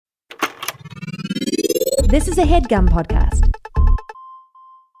This is a HeadGum podcast.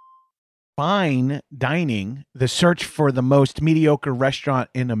 Fine Dining, the search for the most mediocre restaurant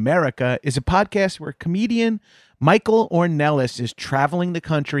in America, is a podcast where comedian Michael Ornelas is traveling the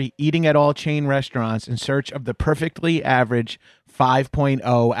country, eating at all chain restaurants in search of the perfectly average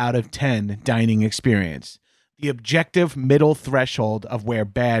 5.0 out of 10 dining experience, the objective middle threshold of where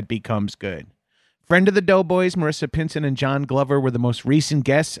bad becomes good. Friend of the Doughboys, Marissa Pinson and John Glover were the most recent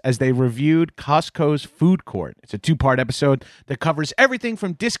guests as they reviewed Costco's food court. It's a two-part episode that covers everything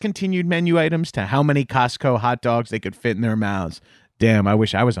from discontinued menu items to how many Costco hot dogs they could fit in their mouths. Damn, I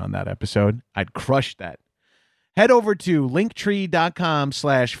wish I was on that episode. I'd crush that. Head over to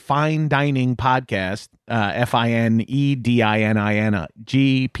linktree.com/fine dining podcast,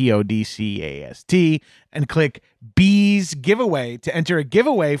 FINEDININGPODCAST, and click Bees Giveaway to enter a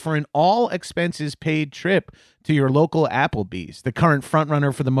giveaway for an all expenses paid trip to your local Applebee's, the current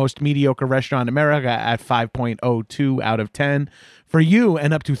frontrunner for the most mediocre restaurant in America at 5.02 out of 10 for you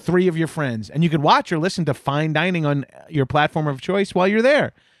and up to 3 of your friends. And you can watch or listen to Fine Dining on your platform of choice while you're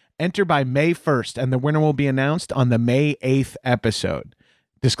there. Enter by May 1st, and the winner will be announced on the May 8th episode.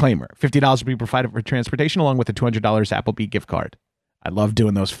 Disclaimer, $50 will be provided for transportation along with a $200 Applebee gift card. I love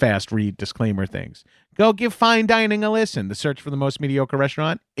doing those fast read disclaimer things. Go give Fine Dining a listen. The search for the most mediocre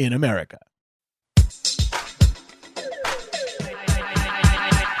restaurant in America.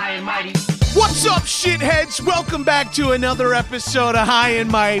 What's up, shitheads? Welcome back to another episode of High and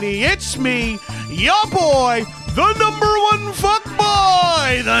Mighty. It's me, your boy, the number one fuck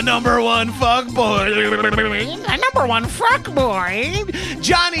boy. The number one fuck boy. The number one fuck boy.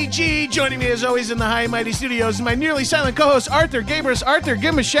 Johnny G. Joining me as always in the High and Mighty studios is my nearly silent co-host, Arthur Gabers. Arthur,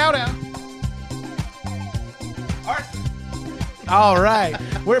 give him a shout out. Arthur. All right.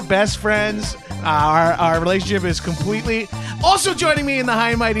 We're best friends. Our relationship is completely... Also joining me in the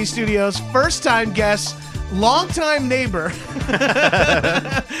High and Mighty studios, first-time guest, long-time neighbor.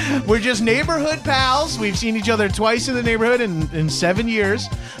 We're just neighborhood pals. We've seen each other twice in the neighborhood in 7 years.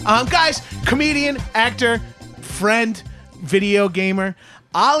 Guys, comedian, actor, friend, video gamer,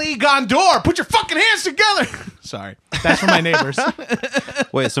 Ali Ghandour. Put your fucking hands together. Sorry. That's for my neighbors.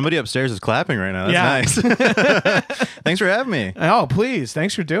 Wait, somebody upstairs is clapping right now. That's nice. Thanks for having me. Oh, please.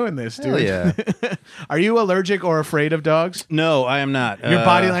 Thanks for doing this, dude. Hell yeah. Are you allergic or afraid of dogs? No, I am not. Your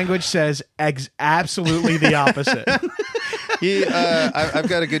body language says absolutely the opposite. I've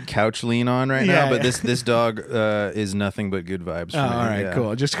got a good couch lean on right now, but yeah. this dog is nothing but good vibes for me. All right,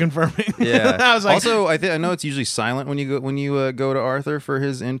 cool. Just confirming. Yeah. I was like, also, I know it's usually silent when you go to Arthur for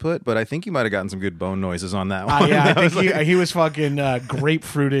his input, but I think you might have gotten some good bone noises on that one. yeah, I think he was fucking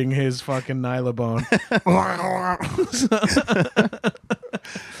grapefruiting his fucking Nylabone.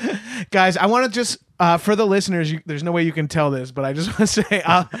 Guys, I want to just, for the listeners, there's no way you can tell this, but I just want to say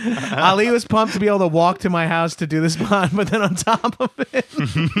Ali was pumped to be able to walk to my house to do this pod, but then on top of it,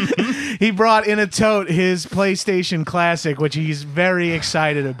 he brought in a tote his PlayStation Classic, which he's very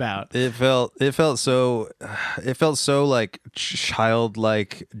excited about. It felt so like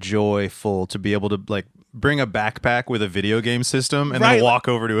childlike joyful to be able to like bring a backpack with a video game system and then walk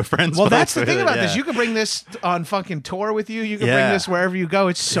over to a friend's Well, place that's the with thing it, about yeah. this. You can bring this on fucking tour with you. You can bring Yeah. this wherever you go.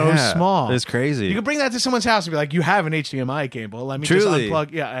 It's so small. It's crazy. You can bring that to someone's house and be like, you have an HDMI cable. Let me Truly. just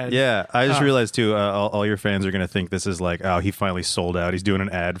unplug. Yeah. Yeah, I just realized too, all your fans are going to think this is like, oh, he finally sold out. He's doing an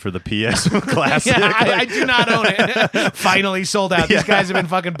ad for the PS Classic. Yeah, I do not own it. Finally sold out. These guys have been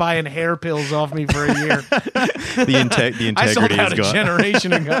fucking buying hair pills off me for a year. The integrity I sold out is a gone.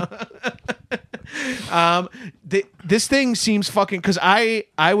 generation ago. This thing seems fucking, because I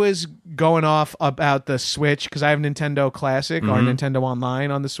was going off about the Switch because I have Nintendo Classic or Nintendo Online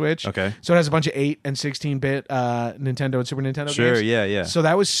on the Switch. Okay. So it has a bunch of 8 and 16-bit Nintendo and Super Nintendo games. Sure, yeah. So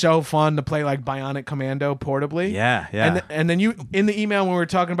that was so fun to play like Bionic Commando portably. Yeah. And then you, in the email when we were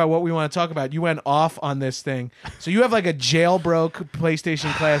talking about what we want to talk about, you went off on this thing. So you have like a jailbroke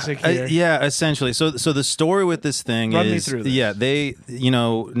PlayStation Classic here. Yeah, essentially. So the story with this thing Run me is, through this. yeah,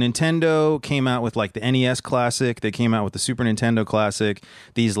 Nintendo came out with like the NES Classic. They came out with the Super Nintendo Classic.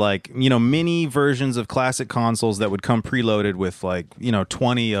 These like, mini versions of classic consoles that would come preloaded with like,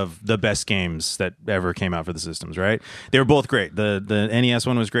 20 of the best games that ever came out for the systems, right? They were both great. The NES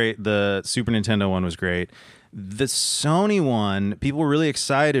one was great. The Super Nintendo one was great. The Sony one, people were really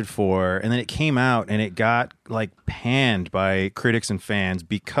excited for, and then it came out and it got like panned by critics and fans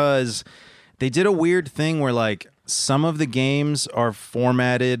because they did a weird thing where like some of the games are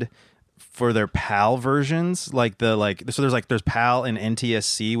formatted for their PAL versions, like so there's PAL and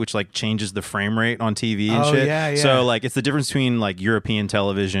NTSC, which like changes the frame rate on TV and shit. Yeah. So like it's the difference between like European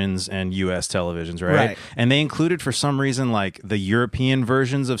televisions and US televisions, right? And they included for some reason like the European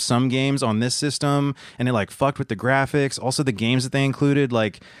versions of some games on this system, and it like fucked with the graphics. Also the games that they included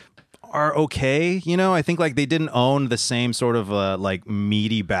like are okay, you know. I think like they didn't own the same sort of like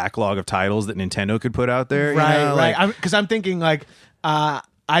meaty backlog of titles that Nintendo could put out there, right? you know? Right. Because I'm thinking like I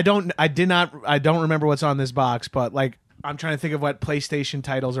don't remember what's on this box, but like I'm trying to think of what PlayStation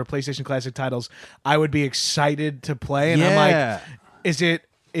titles or PlayStation Classic titles I would be excited to play, and I'm like,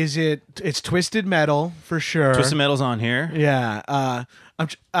 it's Twisted Metal for sure. Twisted Metal's on here. Yeah.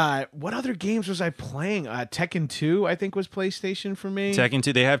 What other games was I playing? Tekken 2, I think, was PlayStation for me. Tekken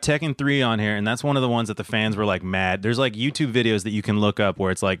 2. They have Tekken 3 on here, and that's one of the ones that the fans were like mad. There's like YouTube videos that you can look up where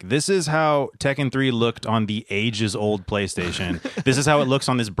it's like, this is how Tekken 3 looked on the ages old PlayStation. This is how it looks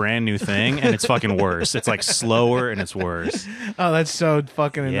on this brand new thing, and it's fucking worse. It's like slower and it's worse. Oh, that's so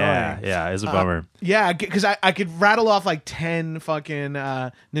fucking annoying. Yeah, it's a bummer. Yeah, because I could rattle off like 10 fucking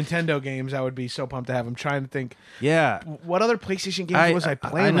Nintendo games. I would be so pumped to have. I'm trying to think. Yeah. What other PlayStation games was I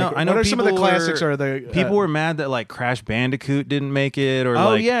playing? I know. What are some of the classics? Or the people were mad that like Crash Bandicoot didn't make it,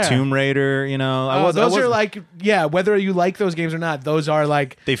 or yeah. Tomb Raider. You know, are like whether you like those games or not, those are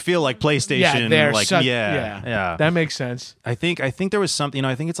like they feel like PlayStation. Yeah, they're like yeah. That makes sense. I think there was something. You know,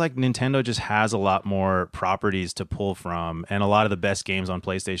 I think it's like Nintendo just has a lot more properties to pull from, and a lot of the best games on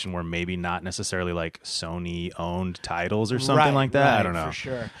PlayStation were maybe not necessarily like Sony owned titles or something like that. I don't know for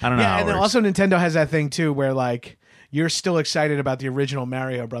sure. I don't know. Yeah, and then also Nintendo has that thing too, where like you're still excited about the original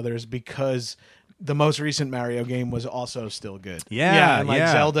Mario Brothers because the most recent Mario game was also still good. Yeah, and like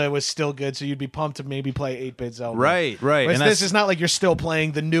Zelda was still good, so you'd be pumped to maybe play 8-bit Zelda. Right. Whereas this is not like you're still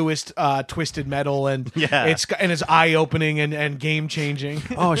playing the newest Twisted Metal, and it's eye opening and game changing.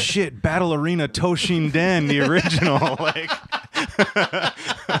 Oh shit! Battle Arena Toshin Den, the original. Like,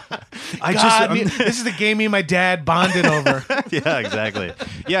 this is the game me and my dad bonded over. Yeah, exactly.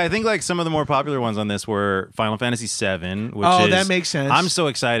 Yeah, I think like some of the more popular ones on this were Final Fantasy VII, which that makes sense. I'm so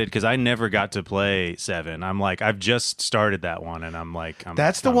excited because I never got to play 7. I'm like, I've just started that one, and I'm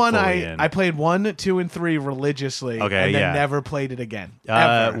that's the one I played 1, 2, and 3 religiously, and then never played it again.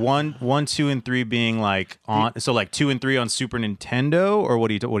 1, 2, and 3 being like on, so like 2 and 3 on Super Nintendo, or what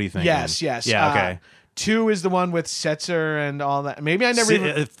do you think? Yes. Yeah, okay. 2 is the one with Setzer and all that. Maybe I never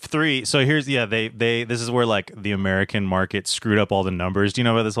even... 3. So here's they this is where like the American market screwed up all the numbers. Do you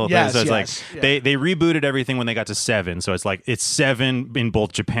know about this whole thing? So it's like they rebooted everything when they got to 7. So it's like it's 7 in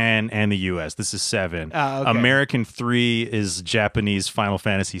both Japan and the US. This is 7. Okay. American 3 is Japanese Final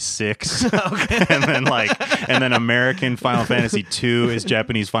Fantasy 6. Okay. and then American Final Fantasy 2 is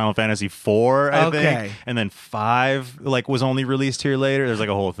Japanese Final Fantasy 4, I think. And then 5 like was only released here later. There's like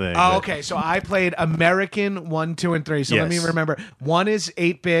a whole thing. Okay. So I played American 1, 2, and 3. So let me remember. 1 is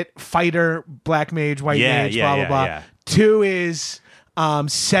 8-bit fighter, black mage, white mage, blah blah blah. Yeah. 2 is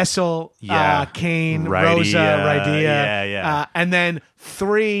Cecil, Kane, Rosa, Rydea. And then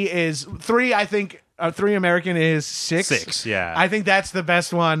 3 is 3. I think 3 American is 6. 6, yeah. I think that's the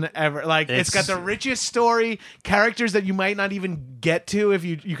best one ever. Like it's got the richest story, characters that you might not even get to if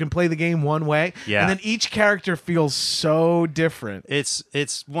you can play the game one way. Yeah. And then each character feels so different. It's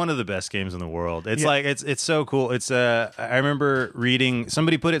one of the best games in the world. It's like it's so cool. It's I remember reading,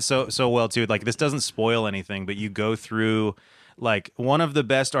 somebody put it so well too. Like, this doesn't spoil anything, but you go through like one of the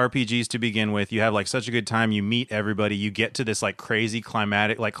best RPGs to begin with. You have like such a good time. You meet everybody. You get to this like crazy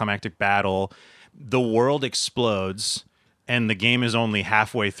climactic battle. The world explodes, and the game is only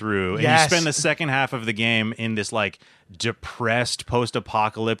halfway through. And you spend the second half of the game in this like depressed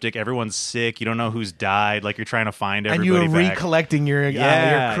post-apocalyptic, everyone's sick, you don't know who's died, like you're trying to find everybody and you're back. Recollecting your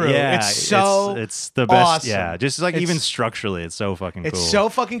crew. It's the best. awesome. Yeah, just like even structurally, it's so fucking cool. It's so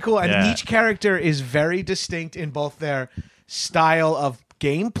fucking cool, and each character is very distinct in both their style of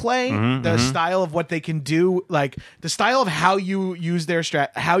gameplay, the style of what they can do, like the style of how you use their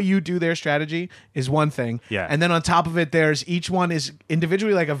how you do their strategy is one thing. Yeah. And then on top of it, there's each one is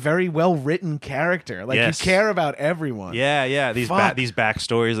individually like a very well written character. Like you care about everyone. Yeah. These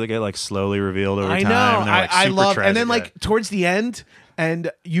backstories that get like slowly revealed over time. I know. And like I love, tragic. and then like towards the end, and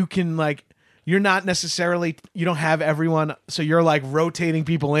you can like, you're not necessarily, you don't have everyone, so you're like rotating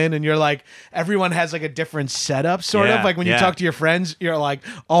people in, and you're like, everyone has like a different setup, sort of. Like when you talk to your friends, you're like,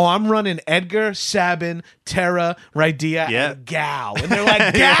 oh, I'm running Edgar, Sabin, Terra, Rydea, and Gao. And they're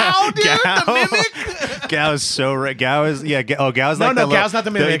like, Gao, dude, the mimic? Gao is so right. Gao is, Gao's like Gao's not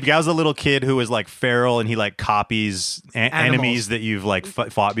the mimic. Gao's the little kid who is like feral, and he like copies enemies that you've like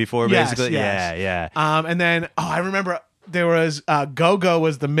fought before, basically. Yes. Yeah. And then, I remember there was Go-Go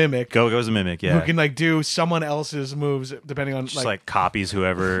was the mimic. Go-Go's a mimic, yeah. Who can like do someone else's moves depending on just like copies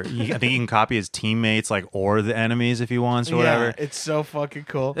whoever. I think he can copy his teammates like or the enemies if he wants or whatever. Yeah, it's so fucking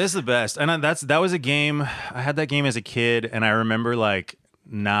cool. It's the best. And that was a game. I had that game as a kid, and I remember like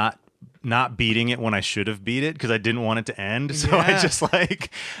not beating it when I should have beat it because I didn't want it to end. So I just maxed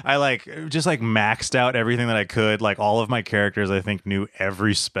out everything that I could. Like all of my characters, I think knew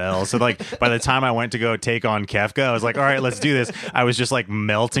every spell. So like by the time I went to go take on Kefka, I was like, all right, let's do this. I was just like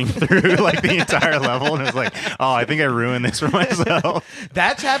melting through like the entire level, and it was like, oh, I think I ruined this for myself.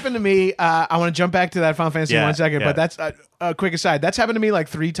 That's happened to me. I want to jump back to that Final Fantasy 1 second, but that's a quick aside. That's happened to me like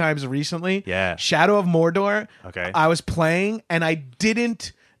 3 times recently. Yeah. Shadow of Mordor. Okay. I was playing and I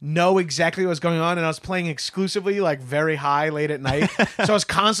didn't know exactly what was going on, and I was playing exclusively like very high late at night. So I was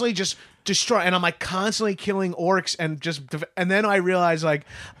constantly just destroying, and I'm like constantly killing orcs and then I realized like,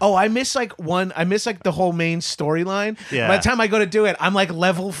 oh, I miss like the whole main storyline. Yeah. By the time I go to do it, I'm like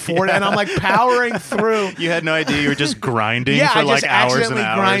level 40 and I'm like powering through. You had no idea you were just grinding Yeah, for I like just hours and accidentally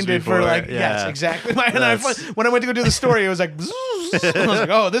hours grinded before. for like Yeah. yes, exactly. When I went to go do the story, it was like I was like,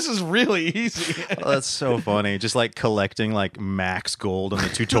 oh, this is really easy. Oh, that's so funny. Just like collecting like max gold in the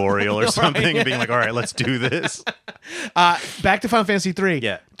tutorial or something, and being like, all right, let's do this. Back to Final Fantasy 3.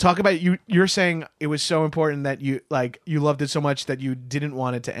 Yeah. Talk about you're saying it was so important that you loved it so much that you didn't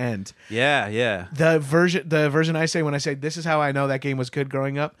want it to end. Yeah. The version I say when I say this is how I know that game was good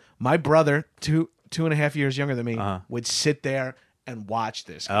growing up, my brother, 2.5 years younger than me, would sit there and watch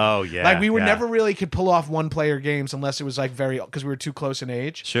this game. Oh yeah. Like we were never really could pull off one player games unless it was like because we were too close in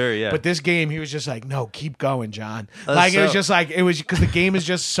age. Sure, yeah. But this game, he was just like, no, keep going, John. It was just like it was because the game is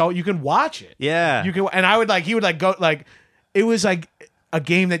just so you can watch it. Yeah. You can, and I would like he would like go like it was like a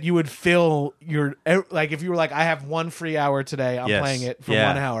game that you would fill your like if you were like I have 1 free hour today, I'm playing it for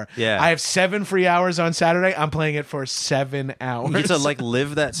 1 hour. Yeah. I have 7 free hours on Saturday, I'm playing it for 7 hours. You get to like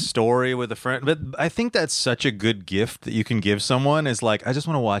live that story with a friend. But I think that's such a good gift that you can give someone is like, I just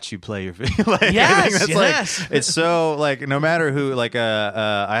want to watch you play your video. Like, yes. Like, it's so like no matter who like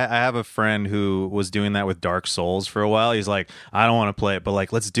I have a friend who was doing that with Dark Souls for a while. He's like, I don't want to play it, but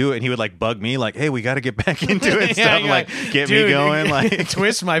like let's do it. And he would like bug me like, hey, we got to get back into it and stuff. Like get me going. Like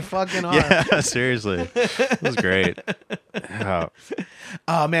twist my fucking arm. Yeah, seriously. It was great.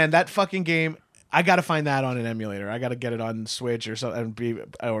 Oh man, that fucking game. I gotta find that on an emulator. I gotta get it on Switch or something,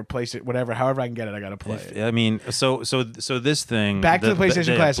 or place it, whatever. However I can get it, I gotta play it. I mean, so this thing. Back to the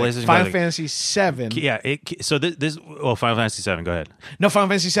PlayStation Classic. PlayStation Final Classic. Fantasy 7. Yeah. Final Fantasy 7. Go ahead. No, Final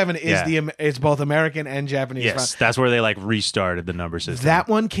Fantasy 7 is it's both American and Japanese. Yes, that's where they like restarted the number system. That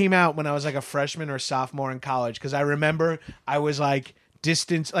one came out when I was like a freshman or sophomore in college because I remember I was like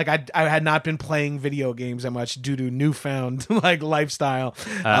distance, like I had not been playing video games that much due to newfound like lifestyle.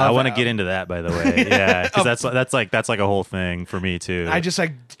 I want to get into that, by the way. Yeah, because that's like a whole thing for me too. I just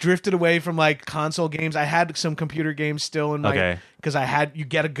like drifted away from like console games. I had some computer games still in my because you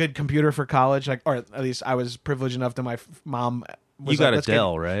get a good computer for college, like, or at least I was privileged enough that my mom. You got a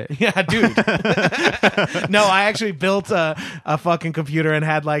Dell, right? Yeah, dude. No, I actually built a fucking computer and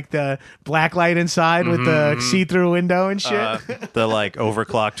had like the black light inside with the see-through window and shit. The like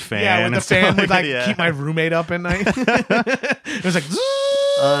overclocked fan. Yeah, with the fan would like keep my roommate up at night. It was like,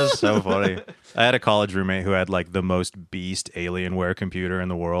 oh, that's so funny. I had a college roommate who had like the most beast Alienware computer in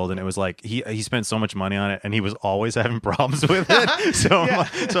the world, and it was like he spent so much money on it, and he was always having problems with it. So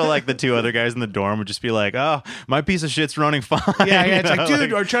like the 2 other guys in the dorm would just be like, "Oh, my piece of shit's running fine." Yeah, it's like,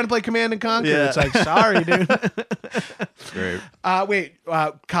 dude, we're trying to play Command and Conquer. Yeah. It's like, sorry, dude. Great. Wait,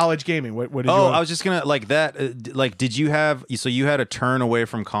 college gaming. What did you? I was just gonna like that. Like, did you have? So you had a turn away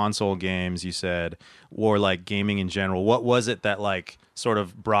from console games. You said, or like gaming in general. What was it that like sort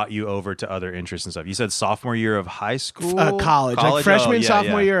of brought you over to other interests and stuff? You said sophomore year of high school, college? Like freshman,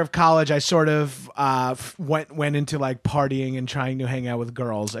 sophomore year of college. I sort of went into like partying and trying to hang out with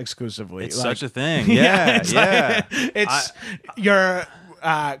girls exclusively. It's like, such a thing. Yeah, it's your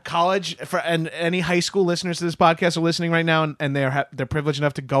college and any high school listeners to this podcast are listening right now, and they're privileged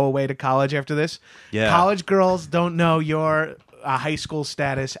enough to go away to college after this. Yeah, college girls don't know your high school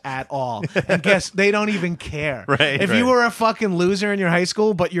status at all, and guess they don't even care. Right. If you were a fucking loser in your high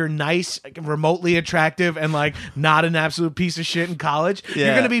school, but you're nice, remotely attractive, and like not an absolute piece of shit in college,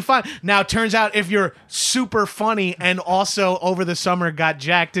 you're gonna be fine. Now, turns out if you're super funny and also over the summer got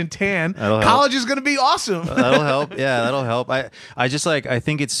jacked and tan, college is gonna be awesome. That'll help. Yeah, that'll help. I just like I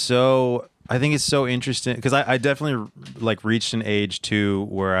think it's so interesting because I definitely like reached an age too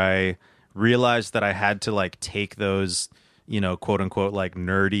where I realized that I had to like take those, you know, quote unquote, like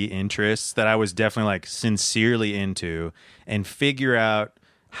nerdy interests that I was definitely like sincerely into and figure out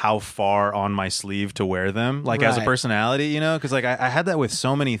how far on my sleeve to wear them, like as a Right. personality, you know, because like I had that with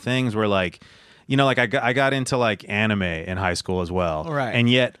so many things where like, you know, like I got into like anime in high school as well. Right. And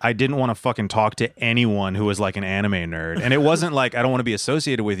yet I didn't want to fucking talk to anyone who was like an anime nerd. And it wasn't like I don't want to be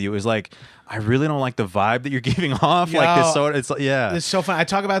associated with you. It was like, I really don't like the vibe that you're giving off. Like this sort of, it's like, yeah. It's so fun. I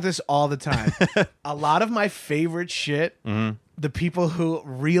talk about this all the time. A lot of my favorite shit, Mm-hmm. the people who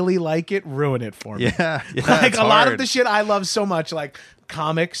really like it ruin it for me. Yeah. Yeah. Like it's a lot of hard. the shit I love so much, like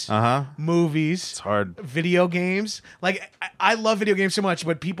comics, movies, It's hard. video games. Like I love video games so much,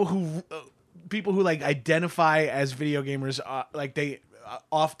 but people who like identify as video gamers, like they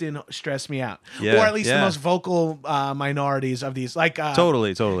often stress me out, Yeah, or at least the yeah. most vocal minorities of these, like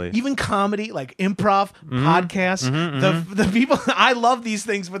Totally. even comedy, like improv, podcasts. The people I love these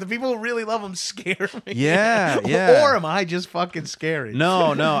things, but the people who really love them scare me. Yeah, yeah. Or am I just fucking scary?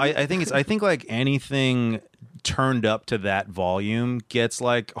 No. I think like anything turned up to that volume gets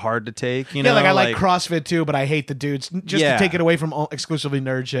like hard to take. You know, Yeah, like I like CrossFit too, but I hate the dudes. Just Yeah. to take it away from exclusively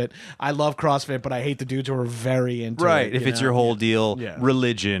nerd shit, I love CrossFit, but I hate the dudes who are very into right. it. If you it's know? your whole deal, Yeah.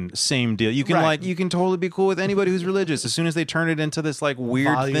 religion, same deal. You can Right. like you can totally be cool with anybody who's religious. As soon as they turn it into this like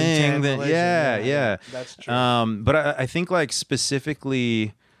weird Volume thing, 10 that religion, yeah. that's true. But I think like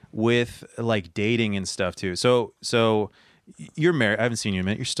specifically with like dating and stuff too. So you're married. I haven't seen you in a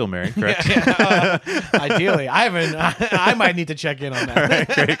minute. You're still married, correct? Ideally, I haven't. I might need to check in on that.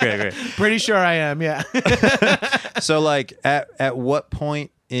 Great. Pretty sure I am. Yeah. So like at what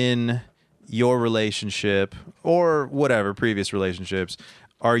point in your relationship or whatever previous relationships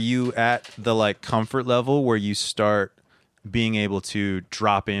are you at the like comfort level where you start being able to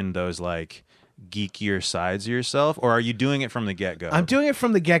drop in those like geekier sides of yourself, or are you doing it from the get-go? I'm doing it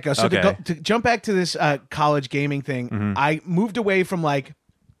from the get-go. So Okay. to jump back to this college gaming thing, I moved away from like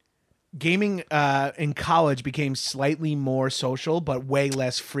gaming in college became slightly more social, but way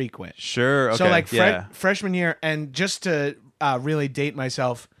less frequent. Sure. Okay. So like yeah. freshman year, and just to really date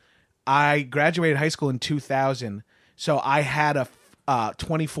myself, I graduated high school in 2000. So I had a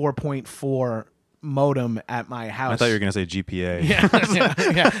 24.4 modem at my house. I thought you were going to say GPA.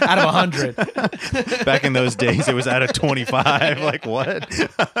 yeah, out of 100. Back in those days, it was out of 25. Like, what?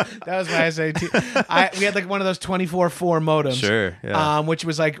 That was my SAT. We had like one of those 24.4 modems. Sure, yeah. Which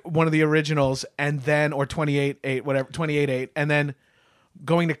was like one of the originals, and then, or 28.8, whatever, 28.8. And then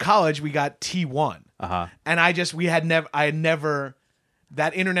going to college, we got T1. And I had never,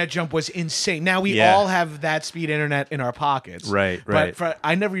 that internet jump was insane. Now we all have that speed internet in our pockets. Right. But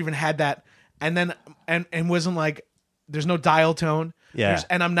I never even had that. And then, and wasn't like, there's no dial tone. Yeah.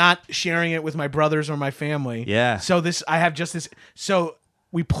 And I'm not sharing it with my brothers or my family. Yeah. So I have just this. So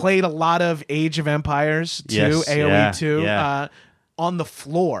we played a lot of Age of Empires 2, Yes, AoE 2, yeah. on the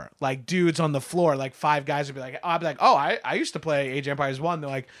floor, like dudes on the floor, like five guys would be like, I'd be like, oh, I used to play Age of Empires 1. They're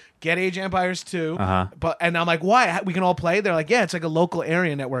like, get Age of Empires 2. And I'm like, why? We can all play? They're like, yeah, it's like a local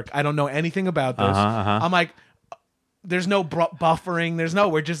area network. I don't know anything about this. I'm like, there's no buffering.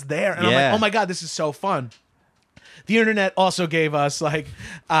 We're just there. And I'm like, oh my God, this is so fun. The internet also gave us like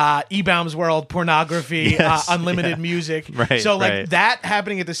E-Bombs World, pornography, unlimited music. Right, so like right. that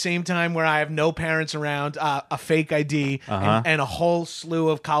happening at the same time where I have no parents around, a fake ID, and a whole slew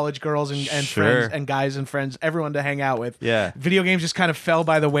of college girls and Sure. friends and guys and friends, everyone to hang out with. Yeah. Video games just kind of fell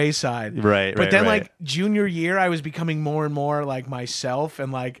by the wayside. Right, But right, then right. like junior year, I was becoming more and more like myself,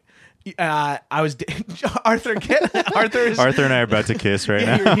 and like I was Arthur is Arthur and I are about to kiss right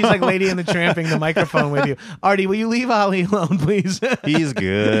now. he's like Lady in the Tramping the microphone with you. Artie, will you leave Ollie alone, please? He's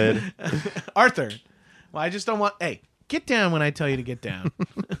good. Arthur. Well, I just don't want. Hey, get down when I tell you to get down.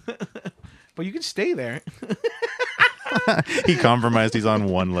 But you can stay there. He compromised. He's on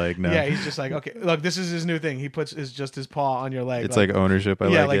one leg now. Yeah, he's just like, okay, look, this is his new thing. He puts his paw on your leg. It's like ownership. I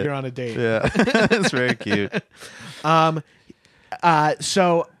yeah, like like it. you're on a date. Yeah. It's very cute.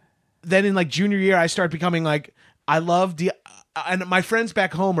 So then in like junior year, I start becoming like, I love and my friends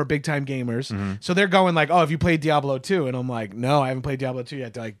back home are big time gamers. So they're going like, oh, have you played Diablo 2? And I'm like, no, I haven't played Diablo 2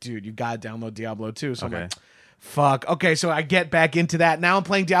 yet. They're like, dude, you gotta download Diablo 2. So I'm Okay. like, fuck. Okay, so I get back into that. Now I'm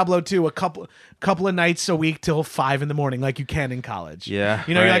playing Diablo 2 a couple of nights a week till 5 a.m, like you can in college. Yeah,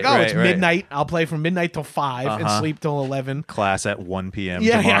 You know, you're right, like, oh, it's right. midnight. I'll play from midnight till 5 and sleep till 11. Class at 1 p.m.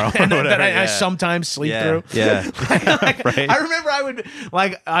 Yeah, tomorrow. yeah. And or then whatever. I Yeah. sometimes sleep Yeah, through. yeah. Right. I remember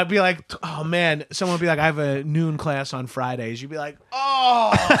I'd be like, oh man, someone would be like, I have a noon class on Fridays. You'd be like,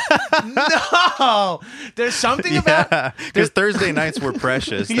 oh no, there's something about Yeah, because Thursday nights were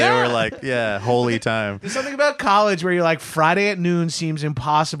precious. They Yeah. were like, holy time. there's something about about college where you're like, Friday at noon seems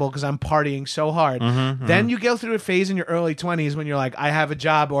impossible because I'm partying so hard. Then you go through a phase in your early 20s when you're like, I have a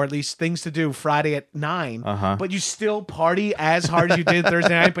job or at least things to do Friday at 9, but you still party as hard as you did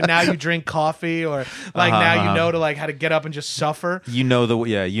Thursday night, but now you drink coffee or like now you know to like how to get up and just suffer. You know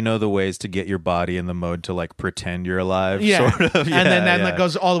the ways to get your body in the mode to like pretend you're alive. Yeah. Sort of. And then that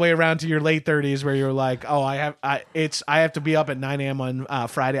goes all the way around to your late 30s where you're like, oh, I have to be up at 9 a.m. on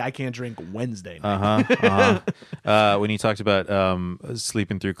Friday. I can't drink Wednesday night. When you talked about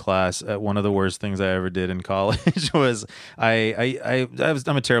sleeping through class, one of the worst things I ever did in college was I'm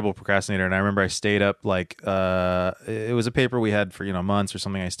a terrible procrastinator, and I remember I stayed up like it was a paper we had for months or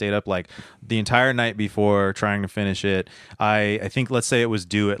something. I stayed up like the entire night before trying to finish it. I think let's say it was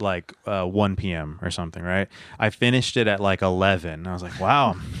due at like 1 p.m. or something, right? I finished it at like 11. I was like,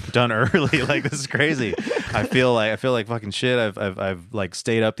 wow, I'm done early. Like this is crazy. I feel like fucking shit. I've like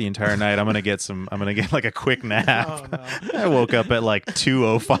stayed up the entire night. I'm gonna get like a quick nap. Oh, no. I woke up at like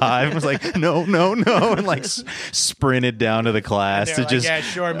 2:05. I was like, no, and like sprinted down to the class to like, just yeah,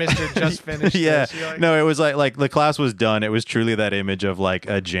 sure, mister, just finished. yeah. This. Like, No, it was like the class was done. It was truly that image of like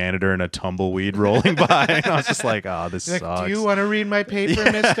a janitor and a tumbleweed rolling by. And I was just like, oh, this like, sucks. do you want to read my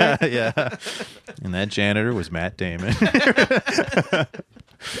paper, mister? Yeah. And that janitor was Matt Damon.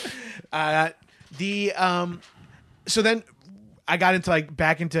 So then I got into like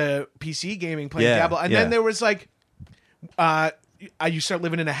back into PC gaming, playing Diablo, and then there was like, you start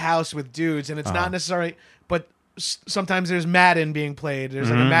living in a house with dudes, and it's not necessarily, but sometimes there's Madden being played. There's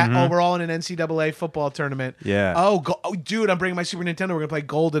like a we're all in an NCAA football tournament. Yeah. Oh, dude, I'm bringing my Super Nintendo. We're gonna play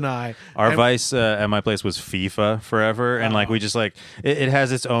GoldenEye. Our vice at my place was FIFA forever, and like we just like it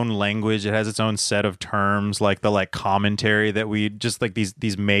has its own language. It has its own set of terms, like the like commentary that we just like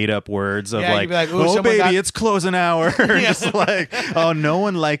these made up words of like oh baby, it's closing hour. Just like oh no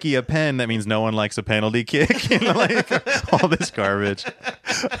one likey a pen. That means no one likes a penalty kick. Like all this garbage.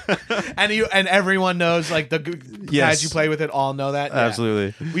 and everyone knows like the guys you play with it all know that.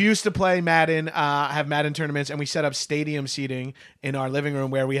 Absolutely. We used to play Madden, have Madden tournaments, and we set up stadium seating in our living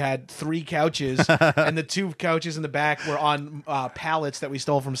room where we had 3 couches, and the 2 couches in the back were on pallets that we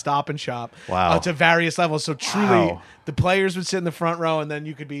stole from Stop and Shop. Wow. To various levels. So truly, the players would sit in the front row, and then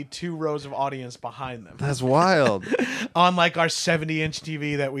you could be 2 rows of audience behind them. That's wild. On like our 70-inch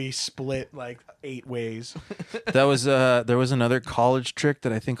TV that we split like 8 ways. That was there was another college trick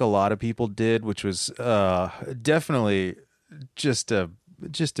that I think a lot of people did, which was definitely just a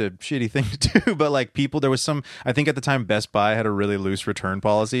shitty thing to do, but like there was some, I think at the time Best Buy had a really loose return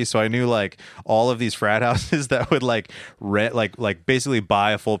policy, so I knew like all of these frat houses that would like rent like basically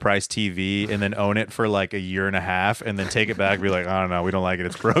buy a full price TV and then own it for like a year and a half and then take it back and be like, I don't know, we don't like it,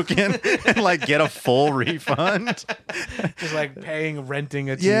 it's broken, and like get a full refund. Just like renting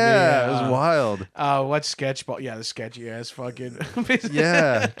a TV. Yeah, it was wild. What sketchball? Yeah, the sketchy ass fucking.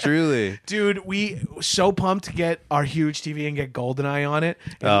 Yeah, truly. Dude, we so pumped to get our huge TV and get GoldenEye on it.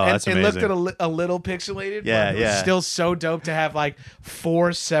 That's amazing. It looked a little pixelated. Yeah, but it was still so dope to have like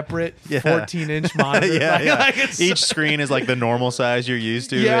 4 separate 14-inch monitors. Like, each screen is like the normal size you're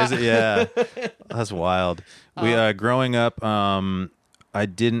used to. Yeah. That's wild. We growing up, I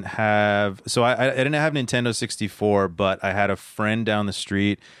didn't have I didn't have Nintendo 64, but I had a friend down the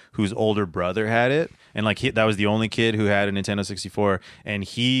street whose older brother had it, and like that was the only kid who had a Nintendo 64, and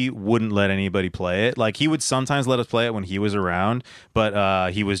he wouldn't let anybody play it. Like he would sometimes let us play it when he was around,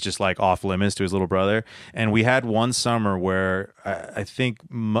 but he was just like off limits to his little brother. And we had one summer where I think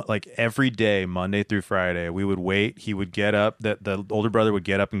like every day, Monday through Friday, we would wait. He would get up, the older brother would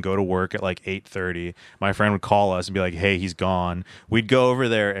get up and go to work at like 8:30. My friend would call us and be like, hey, he's gone. We'd go over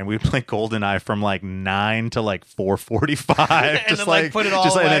there and we'd play GoldenEye from like 9 to like 4:45. And just then, like, put it all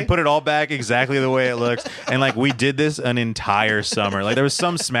away. And then put it all back exactly the way it looks. And like we did this an entire summer. Like there was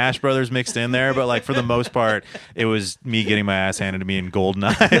some Smash Brothers mixed in there, but like for the most part, it was me getting my ass handed to me in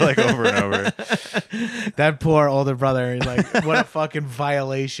GoldenEye like over and over. That poor older brother, like what a fucking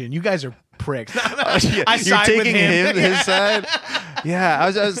violation. You guys are pricks. You're taking his side. Yeah,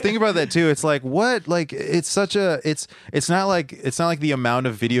 I was thinking about that too. It's like what, like it's such a it's not like the amount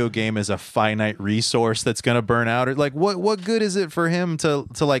of video game is a finite resource that's gonna burn out, or like what good is it for him to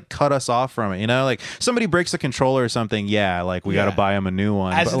like cut us off from it? You know, like somebody breaks a controller or something. Yeah, like we got to buy him a new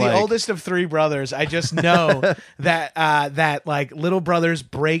one. As the oldest of 3 brothers, I just know that like little brothers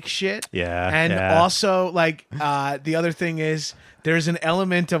break shit. Yeah, and also like the other thing is there's an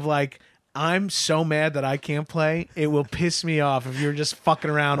element of like, I'm so mad that I can't play. It will piss me off if you're just fucking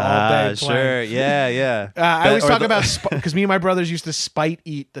around all day playing. Sure, yeah. I always talk about because me and my brothers used to spite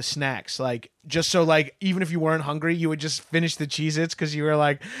eat the snacks. Like just so like even if you weren't hungry, you would just finish the Cheez-Its because you were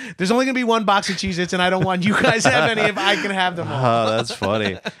like, "There's only gonna be one box of Cheez-Its, and I don't want you guys to have any if I can have them all." Oh, that's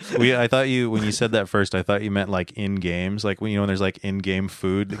funny. I thought when you said that first, I thought you meant like in games, like when when there's like in-game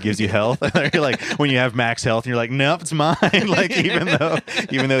food that gives you health. You're like when you have max health, and you're like, "Nope, it's mine." Like even though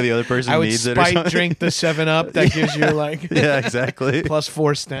the other person needs it. I would drink the 7-Up that gives you like yeah, exactly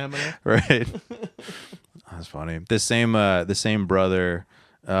 +4 stamina. Right. That's funny. The same brother.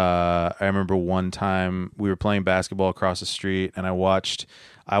 I remember one time we were playing basketball across the street, and I watched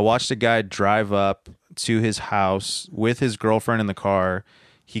a guy drive up to his house with his girlfriend in the car.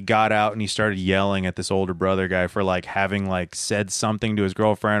 He got out and he started yelling at this older brother guy for like having like said something to his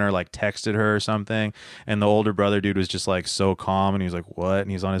girlfriend or like texted her or something. And the older brother dude was just like so calm, and he was like, "What?"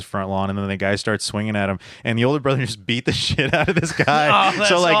 And he's on his front lawn, and then the guy starts swinging at him, and the older brother just beat the shit out of this guy. Oh,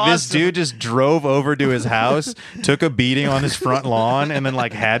 so like awesome. This dude just drove over to his house, took a beating on his front lawn, and then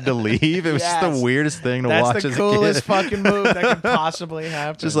like had to leave. It was just the weirdest thing to watch as a kid. That's the coolest fucking move that could possibly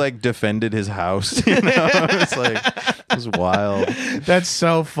happen. Just like defended his house. It's like it was wild. That's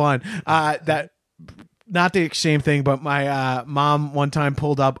so fun. That not the same thing, but my mom one time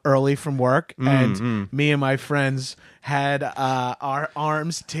pulled up early from work, and me and my friends had our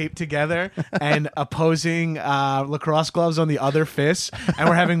arms taped together and opposing lacrosse gloves on the other fists, and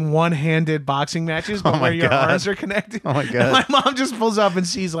we're having one-handed boxing matches, but where your arms are connected. Oh my God. And my mom just pulls up and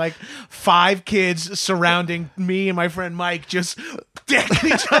sees like 5 kids surrounding me and my friend Mike, just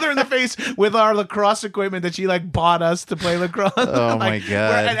decking each other in the face with our lacrosse equipment that she like bought us to play lacrosse. Oh my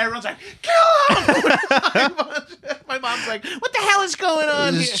God. And everyone's like, "Kill him!" My mom's like, "What the hell is going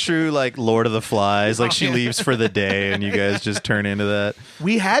on This here?" is true, like Lord of the Flies. Like she leaves for the day, and you guys just turn into that.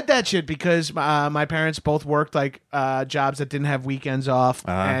 We had that shit because my parents both worked like jobs that didn't have weekends off,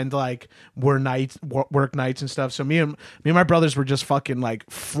 and like work nights and stuff. So me and my brothers were just fucking like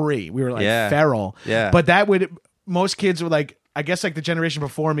free. We were like feral. Yeah. But most kids were like, I guess like the generation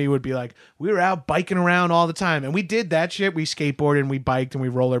before me would be like, we were out biking around all the time, and we did that shit. We skateboarded and we biked and we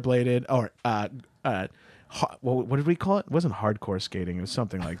rollerbladed, or what did we call it? It wasn't hardcore skating. It was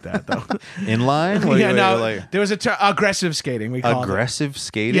something like that, though. Inline? There was aggressive skating. We called aggressive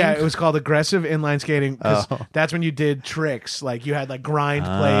skating. Yeah, it was called aggressive inline skating because that's when you did tricks. Like you had like grind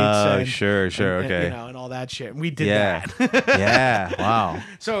plates. Sure, okay. And, and all that shit. And we did that. Yeah. Wow.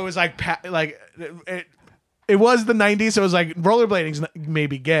 So it was like it was the 90s, so it was like rollerblading's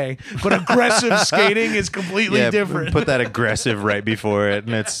maybe gay, but aggressive skating is completely different. Put that aggressive right before it,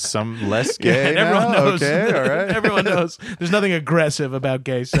 and it's some less gay. And everyone knows. Okay, all right. Everyone knows. There's nothing aggressive about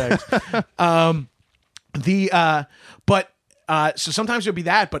gay sex. So sometimes it would be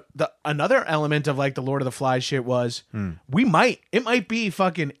that, but another element of like the Lord of the Flies shit was it might be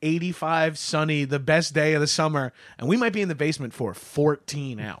fucking 85 sunny, the best day of the summer, and we might be in the basement for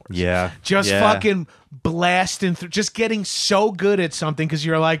 14 hours. Yeah. Just fucking blasting through, just getting so good at something because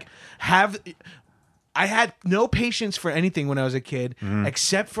you're like, I had no patience for anything when I was a kid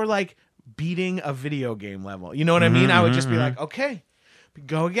except for like beating a video game level. You know what I mean? I would just be like, okay,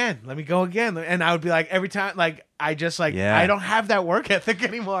 go again. Let me go again. And I would be like, every time, like, I just like, I don't have that work ethic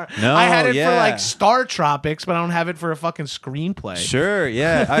anymore. No, I had it for like Star Tropics, but I don't have it for a fucking screenplay. Sure.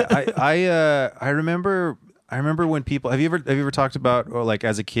 Yeah. I remember when people, have you ever talked about, or like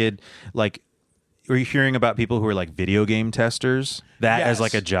as a kid, like, were you hearing about people who were like video game testers as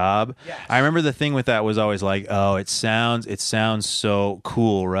like a job? Yes. I remember the thing with that was always like, oh, it sounds so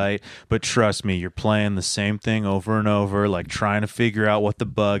cool, right? But trust me, you're playing the same thing over and over, like trying to figure out what the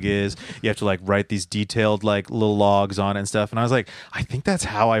bug is. You have to like write these detailed like little logs on it and stuff. And I was like, I think that's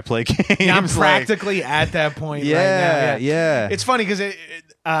how I play games. Yeah, I'm practically at that point right now. Yeah. It's funny because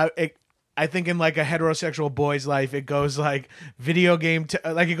I think in like a heterosexual boy's life, it goes like video game,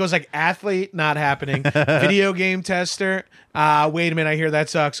 it goes like athlete, not happening. Video game tester. Wait a minute, I hear that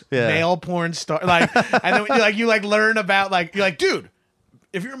sucks. Yeah. Male porn star. Like, and then you learn about like, you're like, dude,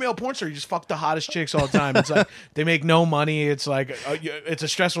 if you're a male porn star, you just fuck the hottest chicks all the time. It's like they make no money. It's like it's a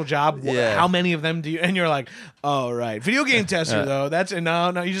stressful job. Yeah. How many of them do you? And you're like, oh right, video game tester though. That's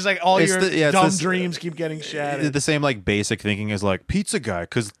no. You just like all your dumb dreams keep getting shattered. The same like basic thinking as like pizza guy,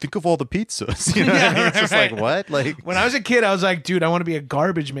 because think of all the pizzas. You know what I mean? It's just like what? Like when I was a kid, I was like, dude, I want to be a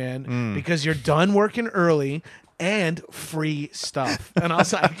garbage man because you're done working early and free stuff. And I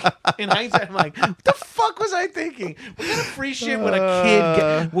was like, in hindsight, I'm like, what the fuck was I thinking? What kind of free shit would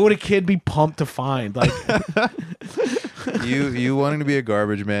what would a kid be pumped to find? Like, you wanting to be a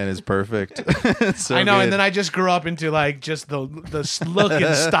garbage man is perfect. So I know, good. and then I just grew up into like just the look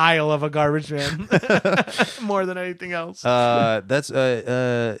and style of a garbage man more than anything else. That's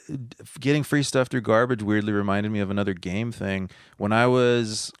getting free stuff through garbage weirdly reminded me of another game thing. When I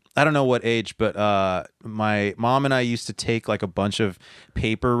was I don't know what age, but my mom and I used to take like a bunch of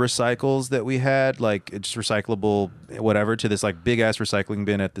paper recycles that we had, like just recyclable whatever, to this like big ass recycling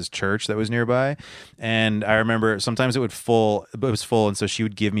bin at this church that was nearby. And I remember sometimes it was full, and so she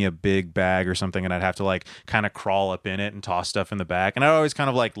would give me a big bag or something, and I'd have to like kind of crawl up in it and toss stuff in the back. And I always kind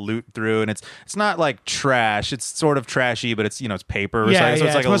of like loot through, and it's not like trash. It's sort of trashy, but it's it's paper recycling. Yeah, so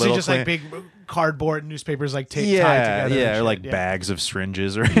it's like it's a mostly little just like big cardboard newspapers like tied together. Yeah, or like bags of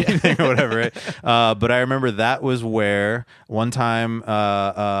syringes or anything or whatever. Right? But I remember that was where one time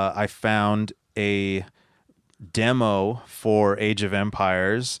I found a demo for Age of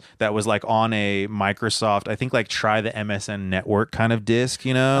Empires that was like on a Microsoft, I think like try the MSN network kind of disc,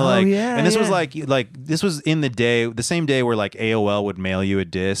 and this was like this was in the same day where like AOL would mail you a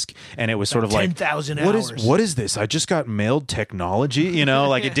disc, and it was sort of 10,000 like what is this? I just got mailed technology,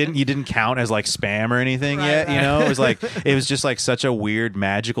 like you didn't count as like spam or anything yet, it was like it was just like such a weird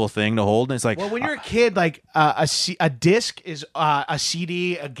magical thing to hold, and it's like, well, when you're a kid, like a disc is a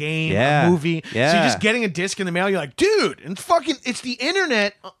CD, a game, a movie. So you're just getting a disc in the mail. You're like, dude, and it's the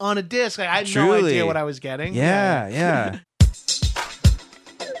internet on a disc. Like, I had no idea what I was getting. Yeah.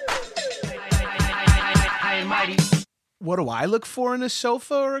 What do I look for in a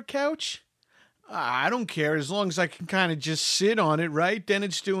sofa or a couch? I don't care, as long as I can kind of just sit on it, right? Then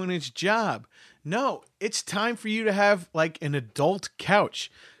it's doing its job. No, it's time for you to have like an adult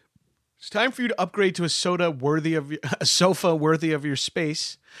couch. It's time for you to upgrade to a sofa worthy of your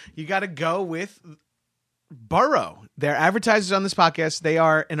space. You got to go with Burrow. They're advertisers on this podcast. They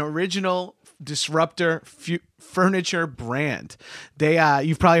are an original disruptor furniture brand. They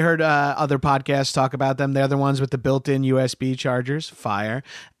you've probably heard other podcasts talk about them. They're the ones with the built-in USB chargers, fire.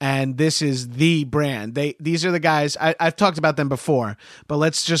 And this is the brand. These are the guys. I've talked about them before, but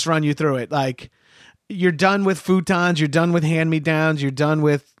let's just run you through it. Like, you're done with futons, you're done with hand-me-downs, you're done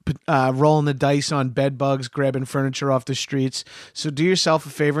with rolling the dice on bed bugs, grabbing furniture off the streets. So do yourself a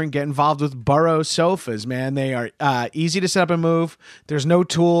favor and get involved with Burrow sofas, man. They are easy to set up and move. There's no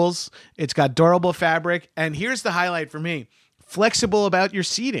tools. It's got durable fabric. And here's the highlight for me. Flexible about your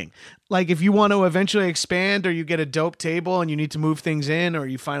seating. Like, if you want to eventually expand, or you get a dope table and you need to move things in, or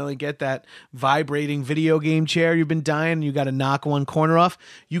you finally get that vibrating video game chair you've been dying and you got to knock one corner off,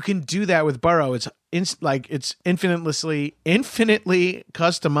 you can do that with Burrow. It's infinitely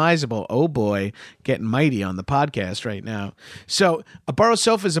customizable. Oh boy, getting mighty on the podcast right now. So a Burrow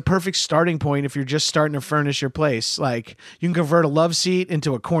sofa is a perfect starting point if you're just starting to furnish your place. Like, you can convert a love seat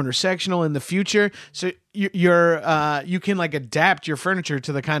into a corner sectional in the future. So you can like adapt your furniture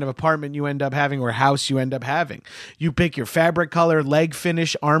to the kind of apartment you end up having or house you end up having. You pick your fabric color, leg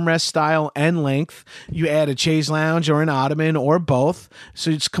finish, armrest style, and length. You add a chaise lounge or an ottoman or both.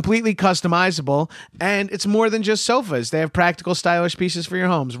 So it's completely customizable, and it's more than just sofas. They have practical, stylish pieces for your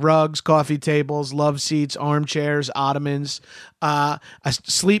homes: rugs, coffee tables, love seats, armchairs, ottomans, a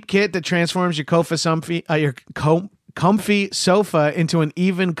sleep kit that transforms your comfy sofa into an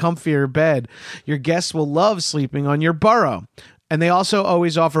even comfier bed. Your guests will love sleeping on your Burrow. And they also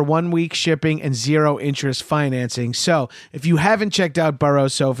always offer 1 week shipping and 0 interest financing. So if you haven't checked out Burrow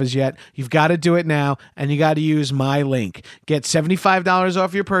sofas yet, you've got to do it now, and you got to use my link. Get $75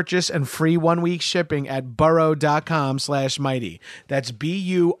 off your purchase and free 1 week shipping at burrow.com/mighty. That's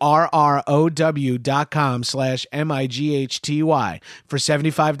BURROW.com/MIGHTY for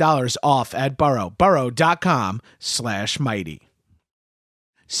 $75 off at Burrow. Burrow.com/mighty.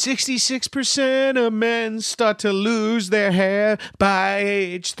 66% of men start to lose their hair by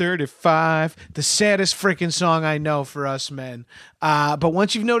age 35. The saddest freaking song I know for us men. But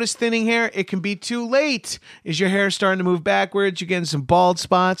once you've noticed thinning hair, it can be too late. Is your hair starting to move backwards? You're getting some bald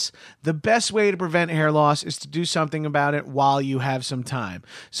spots? The best way to prevent hair loss is to do something about it while you have some time.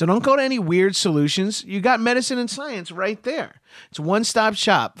 So don't go to any weird solutions. You got medicine and science right there. It's one-stop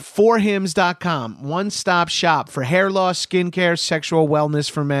shop, forhims.com. One-stop shop for hair loss, skincare, sexual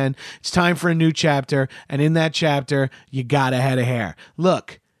wellness for men. It's time for a new chapter, and in that chapter, you got a head of hair.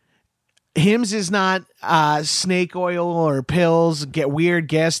 Look, Hims is not snake oil or pills, get weird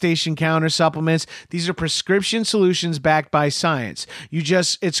gas station counter supplements. These are prescription solutions backed by science.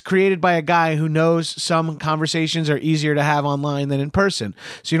 It's created by a guy who knows some conversations are easier to have online than in person.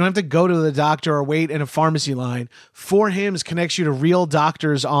 So you don't have to go to the doctor or wait in a pharmacy line. 4Hims connects you to real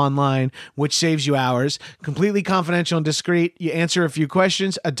doctors online, which saves you hours. Completely confidential and discreet. You answer a few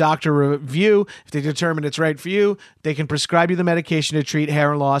questions, a doctor review. If they determine it's right for you, they can prescribe you the medication to treat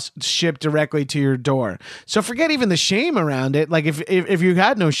hair loss, shipped directly to your door. for. So forget even the shame around it. Like if you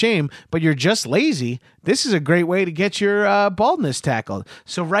had no shame, but you're just lazy, this is a great way to get your baldness tackled.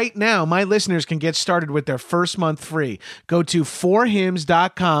 So right now, my listeners can get started with their first month free. Go to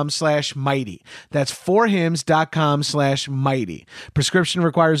forhims.com/mighty. That's forhims.com/mighty. Prescription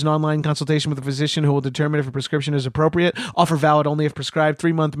requires an online consultation with a physician who will determine if a prescription is appropriate. Offer valid only if prescribed.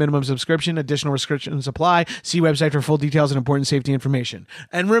 3-month minimum subscription. Additional restrictions apply. See website for full details and important safety information.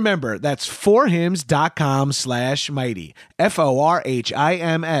 And remember, that's forhims.com/mighty.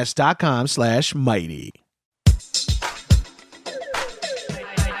 forhims.com/mighty.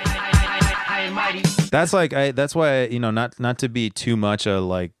 That's like that's why not to be too much a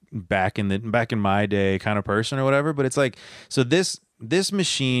like back in my day kind of person or whatever, but it's like, so this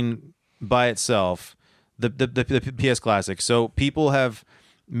machine by itself, the PS Classic, so people have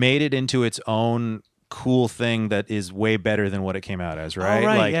made it into its own cool thing that is way better than what it came out as, right? Oh,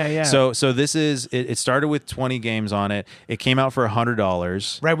 right. Like, yeah. So this is it started with 20 games on it. It came out for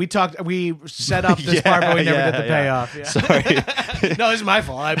 $100. Right. We set up this part, but we never did the payoff. Yeah. Sorry. No, it's my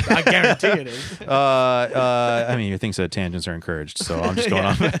fault. I guarantee it is. I mean, your thing said tangents are encouraged, so I'm just going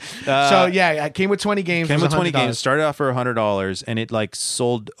on. So yeah, it came with 20 games. Came with 20 games. Started off for $100, and it like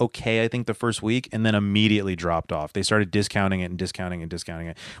sold okay, I think, the first week, and then immediately dropped off. They started discounting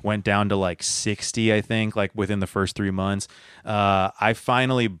it. Went down to like 60, I think, like within the first 3 months. I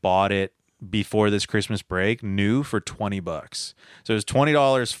finally bought it before this Christmas break, new for $20. So it was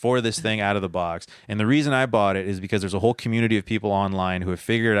 $20 for this thing out of the box. And the reason I bought it is because there's a whole community of people online who have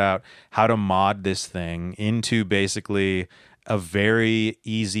figured out how to mod this thing into basically a very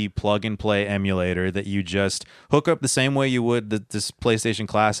easy plug and play emulator that you just hook up the same way you would this PlayStation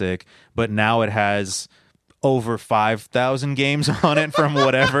Classic, but now it has over 5,000 games on it from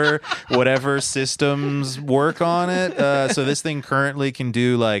whatever systems work on it. So this thing currently can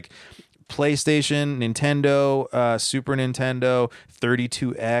do like PlayStation, Nintendo, Super Nintendo,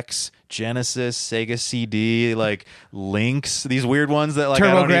 32X, Genesis, Sega CD, like Lynx, these weird ones that like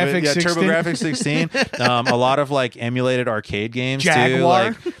TurboGrafx 16. TurboGrafx 16. A lot of like emulated arcade games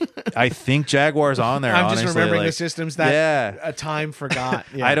Jaguar. too. Like, I think Jaguar's on there. I'm honestly. just remembering like, the systems that a time forgot.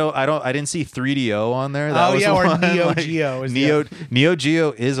 Yeah. I didn't see 3DO on there. That was or one. Neo Like, Geo. Neo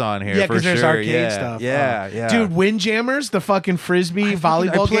Geo is on here. Yeah, for because there's sure. arcade stuff. Yeah. Dude, Windjammers, the fucking frisbee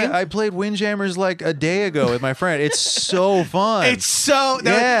volleyball game. I played Windjammers like a day ago with my friend. It's so fun. It's so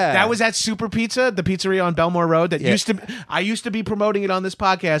that was at Super Pizza, the pizzeria on Belmore Road. That I used to be promoting it on this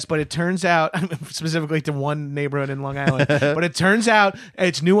podcast, but it turns out, specifically to one neighborhood in Long Island, but it turns out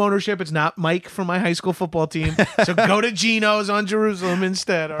it's new ownership. It's not Mike from my high school football team. So go to Gino's on Jerusalem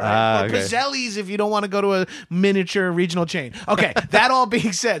instead. All right, or Pizzelli's if you don't want to go to a miniature regional chain. Okay, that all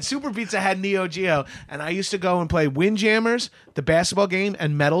being said, Super Pizza had Neo Geo, and I used to go and play Windjammers, the basketball game,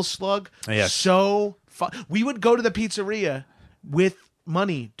 and Metal Slug. Yes. So fun. We would go to the pizzeria with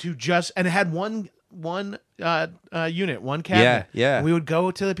money to just, and it had one unit, one cabinet. Yeah. And we would go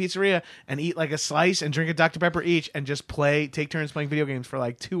to the pizzeria and eat like a slice and drink a Dr. Pepper each and just take turns playing video games for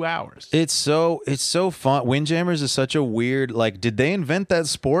like 2 hours. It's so fun. Windjammers is such a weird, like, did they invent that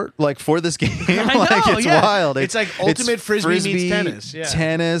sport like for this game? I know, like, it's wild. It's like ultimate frisbee meets tennis. Yeah.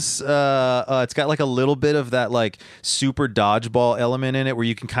 Tennis. It's got like a little bit of that like super dodgeball element in it where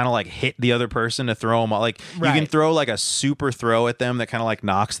you can kind of like hit the other person to throw them. Like you can throw like a super throw at them that kind of like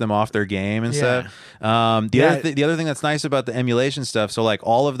knocks them off their game and stuff. The other thing that's nice about the emulation stuff, so like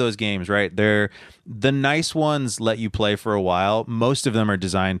all of those games, right? The nice ones let you play for a while. Most of them are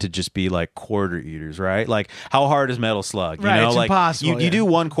designed to just be like quarter eaters, right? Like how hard is Metal Slug? You know, it's like impossible. You do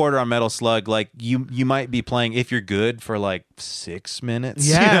 1 quarter on Metal Slug, like you might be playing, if you're good, for like 6 minutes.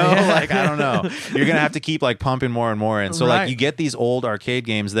 Yeah, you know? Like I don't know. You're gonna have to keep like pumping more and more in. So like you get these old arcade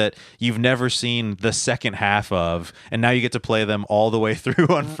games that you've never seen the second half of, and now you get to play them all the way through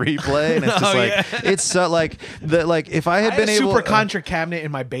on free play, and it's just it's so like if I had been a able Super Contra cabinet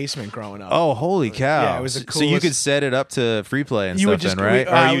in my basement growing up. Oh, holy cow! Yeah, it was the coolest. So you could set it up to free play and stuff, then, right?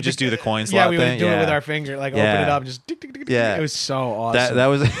 Or you just do the coin slot thing? Yeah, we would do it with our finger, like open it up, and just tick, tick, tick, tick. Yeah, it was so awesome. That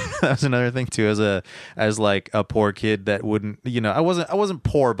was another thing too. As like a poor kid that wouldn't, I wasn't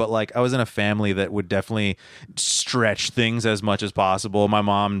poor, but like I was in a family that would definitely stretch things as much as possible. My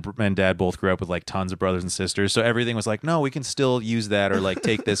mom and dad both grew up with like tons of brothers and sisters, so everything was like, no, we can still use that, or like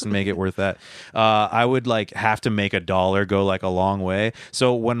take this and make it worth that. I would like have to make $1 go like a long way.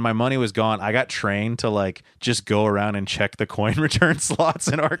 So when my money was gone, I got trained to like just go around and check the coin return slots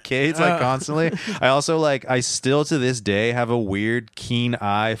in arcades like constantly. I also I still to this day have a weird keen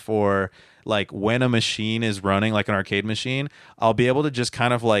eye for like when a machine is running, like an arcade machine, I'll be able to just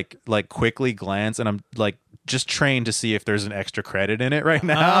kind of like quickly glance, and I'm like just trained to see if there's an extra credit in it right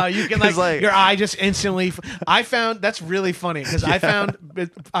now. You can like your eye just instantly. I found that's really funny because I found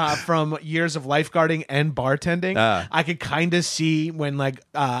from years of lifeguarding and bartending, I could kind of see when like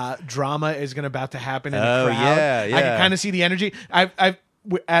drama is about to happen in a crowd. Yeah. I can kind of see the energy.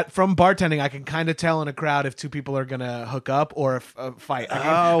 From bartending, I can kind of tell in a crowd if two people are gonna hook up or fight.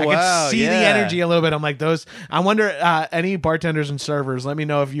 I can see the energy a little bit. I'm like those. I wonder any bartenders and servers. Let me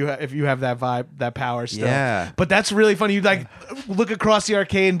know if you have that vibe, that power still. Yeah. But that's really funny. You like look across the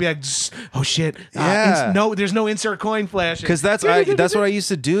arcade and be like, oh shit. No, there's no insert coin flash. Because that's what I used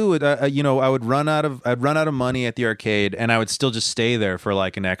to do. With, I would run out of money at the arcade, and I would still just stay there for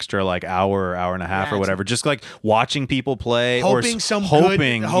like an extra like hour and a half or whatever, just like watching people play hoping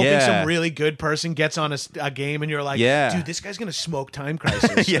or hoping some really good person gets on a game and you're like, dude, this guy's gonna smoke Time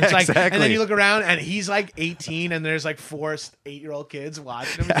Crisis. It's like, exactly. And then you look around and he's like 18 and there's like 4 8-year-old kids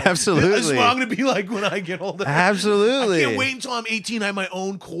watching him. Like, absolutely. This is what I'm gonna be like when I get older. Absolutely. I can't wait until I'm 18. I have my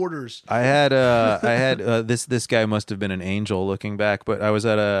own quarters. I had this guy must have been an angel looking back, but I was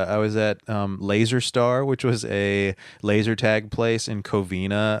at Laser Star, which was a laser tag place in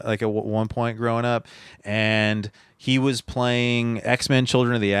Covina, like at one point growing up, and he was playing X-Men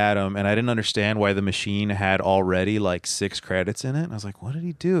Children of the Atom, and I didn't understand why the machine had already like 6 credits in it. And I was like, what did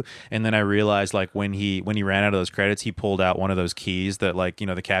he do? And then I realized like when he ran out of those credits, he pulled out one of those keys that like,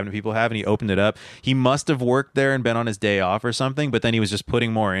 the cabinet people have, and he opened it up. He must have worked there and been on his day off or something, but then he was just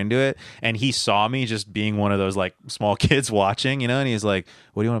putting more into it. And he saw me just being one of those like small kids watching, and he's like,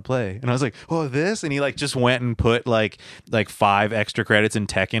 what do you want to play? And I was like, oh, this? And he like just went and put like 5 extra credits in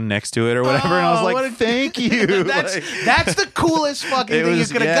Tekken next to it or whatever. And I was like, thank you. That's the coolest fucking thing you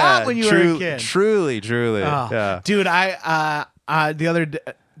could have got when you were a kid. Truly. Dude, I the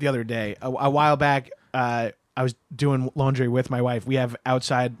other day, a while back, I was doing laundry with my wife. We have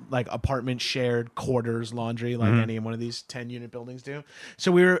outside like apartment shared quarters laundry, like any one of these 10-unit buildings do.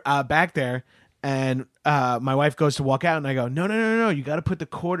 So we were back there, and my wife goes to walk out, and I go, no, you got to put the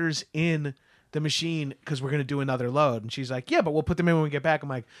quarters in the machine because we're going to do another load. And she's like, yeah, but we'll put them in when we get back. I'm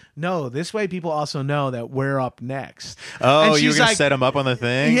like, no, this way people also know that we're up next. Oh, you're going to set them up on the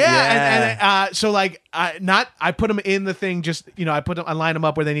thing? Yeah. And so like, I put them in the thing, just, I line them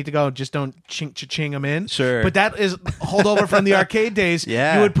up where they need to go. Just don't ching them in. Sure. But that is holdover from the arcade days.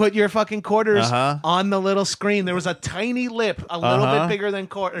 Yeah. You would put your fucking quarters on the little screen. There was a tiny lip, a little bit bigger than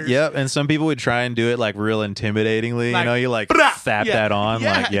quarters. Yep. And some people would try and do it like real intimidatingly. You like thap that on.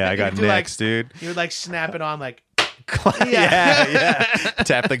 Yeah. Like, I got next, dude. You would like snap it on like tap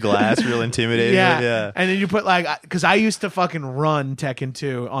the glass real intimidating. And then you put like, because I used to fucking run Tekken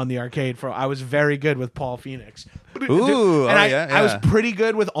 2 on the arcade I was very good with Paul Phoenix. Ooh, and I was pretty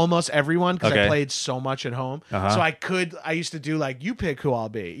good with almost everyone because I Okay. played so much at home. So I used to do like, you pick who I'll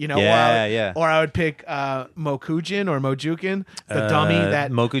be, or I would pick Mokujin or Mojukin, the dummy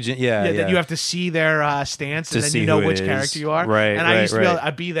that Mokujin, that you have to see their stance To and then see you know who which it character is. you are. Right, and I used to be right. able,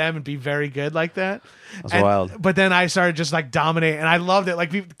 I'd be them and be very good like that. That's wild. But then I started just like dominating, and I loved it.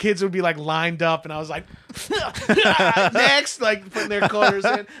 Like kids would be like lined up, and I was like, next, like putting their quarters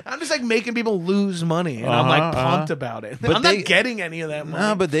in. I'm just like making people lose money, and I'm like pumped about it. But I'm not getting any of that money.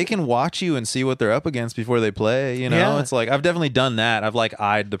 No, but they can watch you and see what they're up against before they play. It's like I've definitely done that. I've like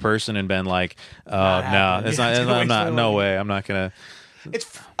eyed the person and been like, oh no, it's not. I'm not. No way. I'm not gonna.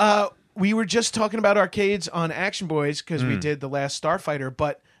 It's we were just talking about arcades on Action Boys because we did the last Starfighter,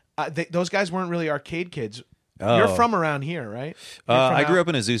 but those guys weren't really arcade kids. Oh. You're from around here, right? I grew up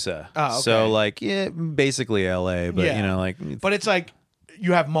in Azusa, so like basically LA, but But it's like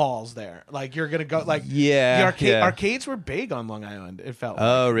you have malls there. Like you're gonna go like arcades were big on Long Island. It felt.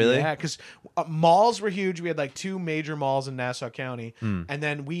 Oh, like. really? Yeah, because malls were huge. We had like 2 major malls in Nassau County, and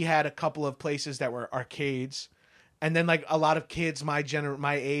then we had a couple of places that were arcades. And then, like a lot of kids, my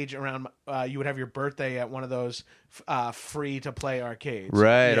age, around you would have your birthday at one of those free to play arcades.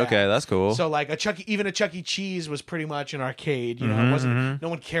 Right. Yeah. Okay, that's cool. So, like even a Chuck E. Cheese was pretty much an arcade. It wasn't. No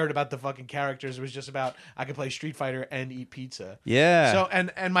one cared about the fucking characters. It was just about I could play Street Fighter and eat pizza. Yeah. So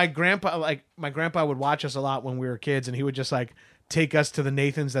and my grandpa would watch us a lot when we were kids, and he would just like take us to the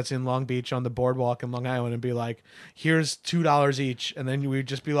Nathan's that's in Long Beach on the boardwalk in Long Island and be like, here's $2 each. And then we'd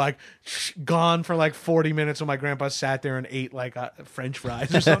just be like gone for like 40 minutes when my grandpa sat there and ate like French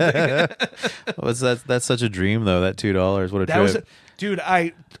fries or something. That's such a dream though, that $2. What a trip. Dude,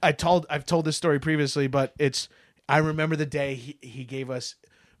 I've told this story previously, but I remember the day he gave us,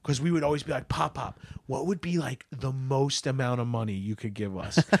 because we would always be like, Pop, what would be like the most amount of money you could give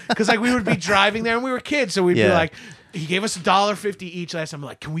us? Because like we would be driving there and we were kids, so we'd be like, he gave us $1.50 each last time. I'm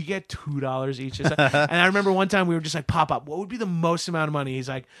like, can we get $2 each? And I remember one time we were just like, Pop, what would be the most amount of money? He's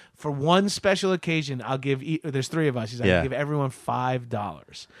like, for one special occasion, I'll give. There's 3 of us. He's like, I'll give everyone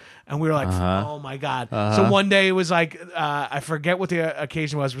 $5. And we were like, oh my God. So one day it was like, I forget what the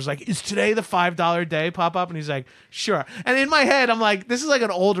occasion was. It was like, is today the $5 day, Pop? And he's like, sure. And in my head, I'm like, this is like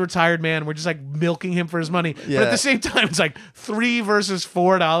an old retired man. We're just like milking him for his money. But at the same time, it's like $3 versus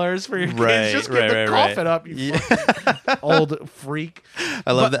 $4 for your kids. Just get the coffin up, you fucking old freak.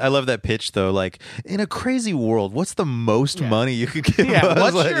 I love that pitch though. Like, in a crazy world, what's the most money you could give us?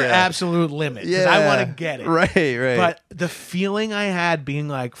 What's like, your absolute limit? Because I want to get it. Right. But the feeling I had being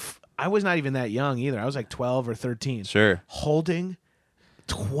like, I was not even that young either. I was like 12 or 13. Sure. Holding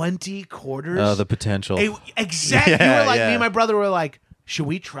 20 quarters. Oh, the potential. Exactly. You were like, me and my brother were like, should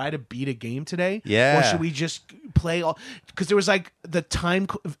we try to beat a game today? Yeah. Or should we just play all? Because there was like the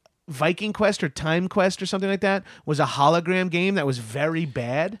Viking Quest or Time Quest or something like that was a hologram game that was very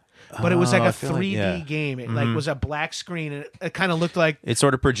bad. But it was like a 3D game. It like was a black screen, and it kind of looked like it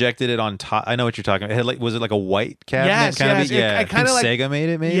sort of projected it on top. I know what you're talking about. It had like, was it like a white cabinet? Yes, kind yes. Of? Yeah, I kind of like Sega made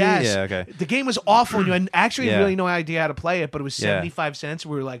it. Maybe. Yes. Yeah. Okay. The game was awful, and you had actually really no idea how to play it. But it was 75 cents.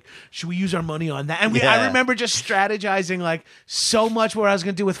 We were like, should we use our money on that? And I remember just strategizing like so much what I was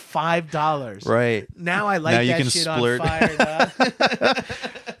going to do with $5. Right. Now I like now you that can shit splurge. on fire.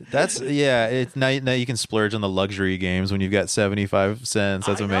 That's It's now you can splurge on the luxury games when you've got 75 cents.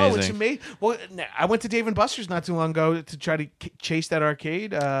 That's amazing. It's amazing. Well, I went to Dave and Buster's not too long ago to try to chase that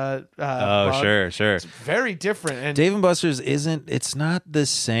arcade. Sure. It's very different. And Dave and Buster's it's not the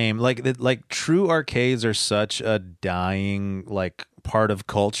same. Like true arcades are such a dying like part of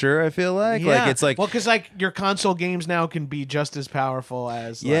culture. I feel like it's like, well, because like your console games now can be just as powerful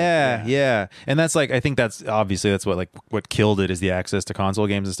as and that's like, I think that's obviously that's what killed it is the access to console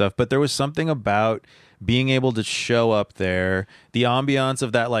games and stuff. But there was something about being able to show up there, the ambiance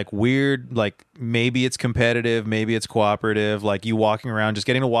of that like weird, like maybe it's competitive, maybe it's cooperative, like you walking around just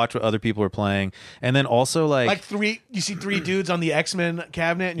getting to watch what other people are playing, and then also like you see 3 dudes on the X-Men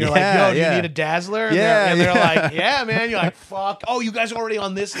cabinet and you're like, yo, do you need a Dazzler? And they're like, yeah, man. You're like, fuck. Oh, you guys are already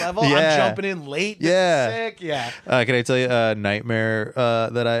on this level? I'm jumping in late. This is sick. Yeah. Can I tell you a nightmare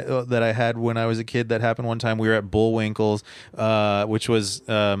that I had when I was a kid that happened one time? We were at Bullwinkle's, which was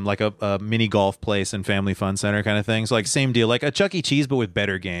like a mini golf place and family fun center kind of thing. So like same deal, like a Chuck E. Cheese but with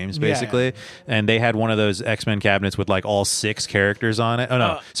better games basically. And they had one of those X-Men cabinets with like all 6 characters on it. Oh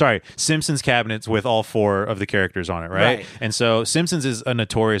no, sorry, Simpsons cabinets with all 4 of the characters on it, right? And so Simpsons is a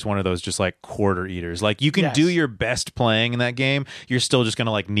notorious one of those just like quarter eaters. Like you can do your best playing in that game, you're still just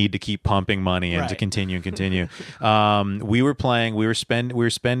gonna like need to keep pumping money in to continue. We were playing, we were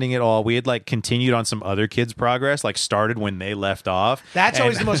spending it all. We had like continued on some other kids' progress, like started when they left off. That's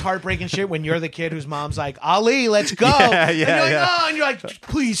always the most heartbreaking shit when you're the kid whose mom's like, Ali, let's go. And you're like, oh, and you're like,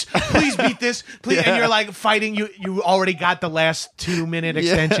 please beat this, please. And you're like fighting. You already got the last 2-minute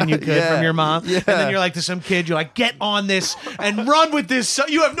extension you could from your mom, and then you're like to some kid, you're like, get on this and run with this. So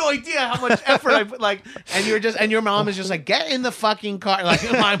you have no idea how much effort I put. Like, and your mom is just like, get in the fucking car. Like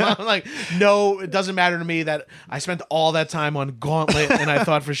my mom, like, no, it doesn't matter to me that I spent all that time on Gauntlet, and I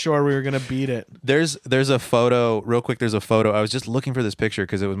thought for sure we were gonna beat it. There's a photo, real quick. There's a photo. I was just looking for this picture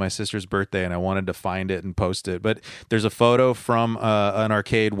because it was my sister's birthday, and I wanted to find it and post it. But there's a photo from an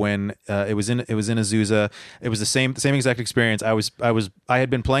arcade when it was in Azusa. It was the same exact experience. I had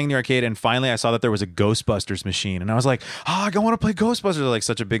been playing the arcade, and finally I saw that there was a Ghostbusters machine, and I was like, I want to play Ghostbusters. I was like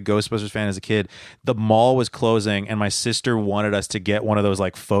such a big Ghostbusters fan as a kid. The mall was closing, and my sister wanted us to get one of those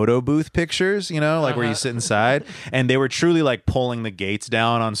like photo booth pictures, like where you sit inside, and they were truly like pulling the gates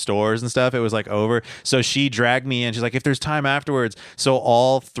down on stores and stuff. It was like over, so she dragged me in. She's like, if there's time afterwards. So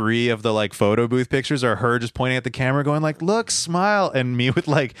all 3 of the like photo booth pictures are her just pointing at the camera going like, look, smile, and me with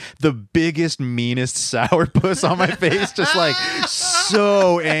like the biggest meanest sourpuss on my face, just like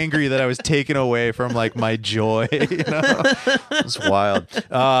so angry that I was taken away from like my joy. It's wild.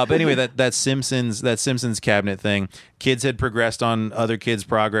 But anyway, that Simpsons cabinet thing, kids had progressed on other kids'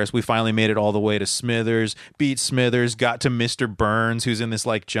 progress. We finally made it all the way to Smithers, beat Smithers, got to Mr. Burns, who's in this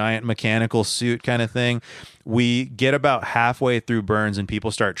like giant mechanical suit kind of thing. We get about halfway through Burns and people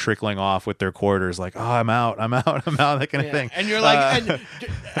start trickling off with their quarters. quarters, like, oh, I'm out, that kind of thing. And you're like,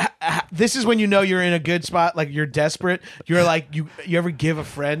 this is when you know you're in a good spot, like you're desperate. You're like, you ever give a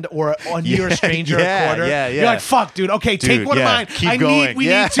friend or a near stranger a quarter? Yeah. You're like, fuck, dude. Okay, take one of mine. Keep going. We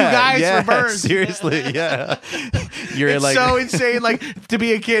need 2 guys for burns. Seriously, yeah. It's like so insane, like to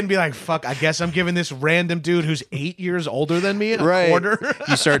be a kid and be like, fuck, I guess I'm giving this random dude who's 8 years older than me a quarter.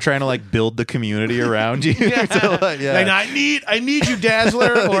 You start trying to like build the community around you. Like, I need you,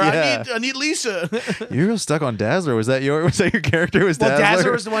 Dazzler, or I need Lisa. You're real stuck on Dazzler. Was that your character? Was Dazzler?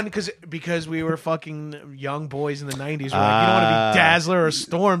 Dazzler was the one because we were fucking young boys in the 90s. We're like, you don't want to be Dazzler or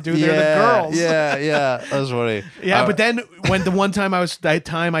Storm, dude. They're the girls. Yeah. That was funny. Yeah, but then when the one time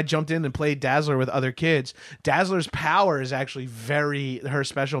I jumped in and played Dazzler with other kids, Dazzler's power is actually her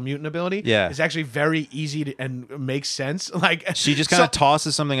special mutant ability. Yeah, is actually very easy to, and makes sense. Like she just kind of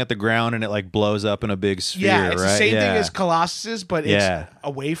tosses something at the ground and it like blows up in a big sphere. Yeah, it's right? the same thing as Colossus's, but it's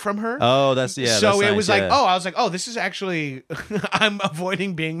away from her. Oh, that's So that's it nice, was like, I was like, oh, this is actually I'm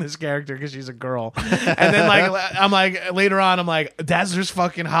avoiding being this character because she's a girl. And then like I'm like later on, I'm like, Dazzler's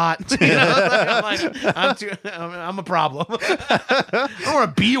fucking hot. You know? I'm a problem. I don't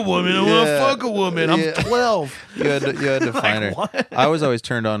want to be a woman. I want to fuck a woman. I'm 12. You had to find her. What? I was always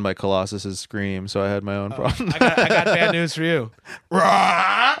turned on by Colossus's scream, so I had my own problem. I got bad news for you.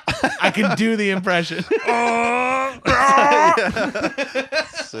 I can do the impression.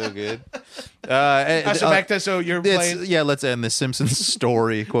 So good. So you're playing. Yeah, let's end the Simpsons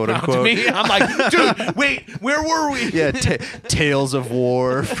story, quote unquote. To me, I'm like, dude, wait, where were we? Yeah, Tales of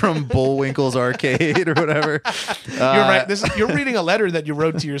War from Bullwinkle's Arcade or whatever. You're right. You're reading a letter that you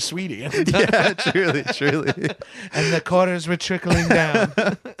wrote to your sweetie. Yeah, truly. And the quarters were trickling down.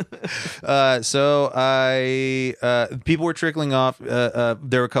 So people were trickling off. There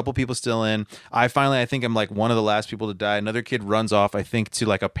were a couple people still in. I think I'm like one of the last people to die. Another kid runs off, I think, to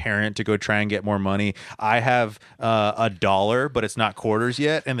like a parent to go try and get more money. I have $1, but it's not quarters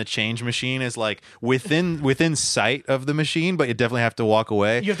yet, and the change machine is like within sight of the machine, but you definitely have to walk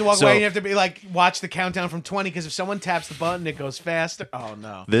away. You have to walk away. And you have to be like watch the countdown from 20 because if someone taps the button, it goes faster. Oh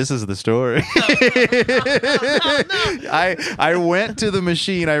no! This is the story. I went to the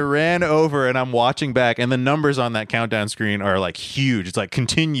machine. I ran over and I'm watching back, and the numbers on that countdown screen are like huge. It's like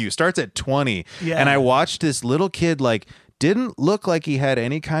continue, starts at 20. Yeah. And I watched this little kid like didn't look like he had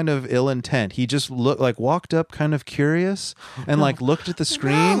any kind of ill intent. He just walked up kind of curious and like looked at the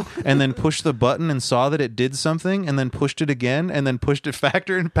screen and then pushed the button and saw that it did something and then pushed it again and then pushed it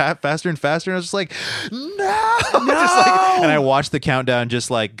faster and faster. And I was just like, no. And I watched the countdown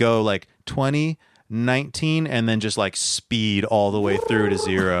just like go like 20, 19 and then just like speed all the way through to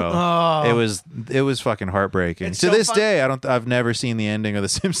 0. Oh. It was fucking heartbreaking. It's to so this fun. day, I've never seen the ending of the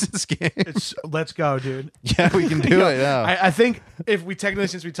Simpsons game. Let's go, dude. Yeah, we can do it now. I think if we technically,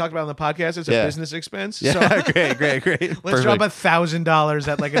 since we talked about it on the podcast, it's a business expense. Yeah, so great. Let's drop $1,000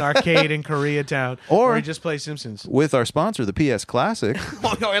 at like an arcade in Koreatown, or we just play Simpsons with our sponsor, the PS Classic.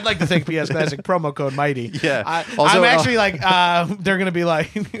 Well, no, I'd like to thank PS Classic promo code Mighty. Yeah. I'm actually like, they're gonna be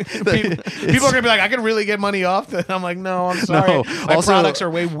like, people are gonna be like, I can really get money off. And I'm like, no, I'm sorry. No. My products are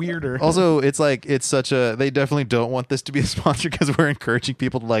way weirder. Also, it's like they definitely don't want this to be a sponsor because we're encouraging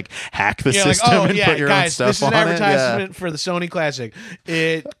people to like hack the system and put your own stuff on it. This is an advertisement for the Sony Classic.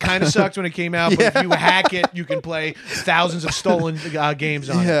 It kind of sucked when it came out, but if you hack it, you can play thousands of stolen games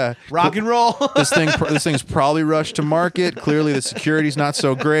on it. Rock and roll. This thing's probably rushed to market. Clearly, the security's not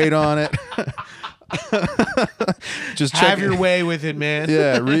so great on it. Just have your way with it, man.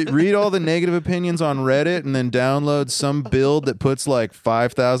 Yeah, read all the negative opinions on Reddit and then download some build that puts like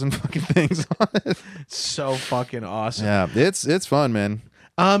 5,000 fucking things on it. It's so fucking awesome. Yeah, it's fun, man.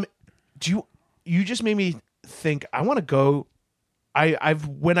 You just made me think I want to go.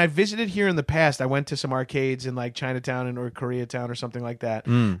 When I visited here in the past, I went to some arcades in like Chinatown or Koreatown or something like that,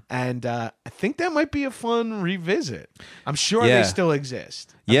 and I think that might be a fun revisit. I'm sure they still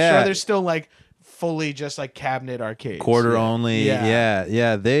exist. I'm sure there's still like fully just like cabinet arcades, quarter only.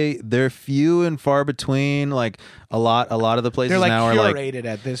 Yeah. They're few and far between. Like a lot of the places they're like now are like curated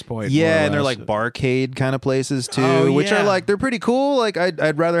at this point. Yeah, and they're like barcade kind of places too, which are like they're pretty cool. Like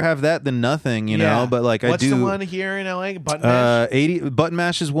I'd rather have that than nothing, you know. But like what's the one here in LA? Button Mash. Button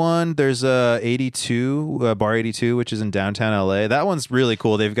Mash is one. There's 82 Bar 82, which is in downtown LA. That one's really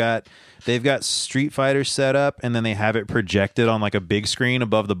cool. They've got Street Fighter set up, and then they have it projected on like a big screen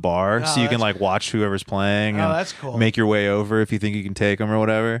above the bar, so you can like watch whoever's playing. And that's cool. Make your way over if you think you can take them or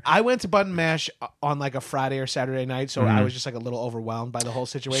whatever. I went to Button Mash on like a Friday or Saturday night, so I was just like a little overwhelmed by the whole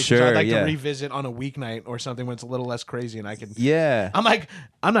situation. Sure, so I'd like to revisit on a weeknight or something when it's a little less crazy, and I can. Yeah, I'm like,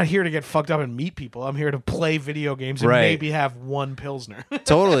 I'm not here to get fucked up and meet people. I'm here to play video games and Right. maybe have one Pilsner.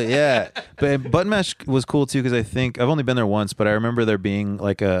 Totally, yeah. But Button Mash was cool too because I think I've only been there once, but I remember there being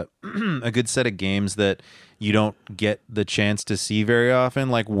like a a good set of games that you don't get the chance to see very often.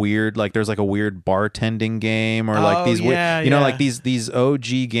 Like weird, like there's like a weird bartending game or like these, yeah, you know, yeah. like these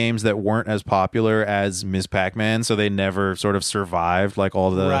OG games that weren't as popular as Ms. Pac-Man, so they never sort of survived like all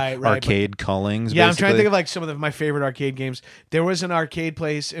the Right, arcade cullings. Yeah, I'm trying to basically. think of like some of my favorite arcade games. There was an arcade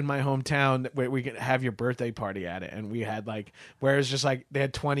place in my hometown where we could have your birthday party at it, and we had like where it's just like they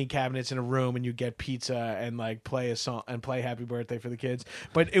had 20 cabinets in a room, and you get pizza and like play a song and play Happy Birthday for the kids.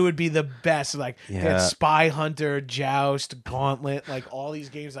 But it would be the best. Like they had Yeah. Spy Hunter, Joust, Gauntlet, like all these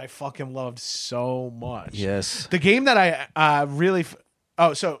games I fucking loved so much. Yes. The game that I really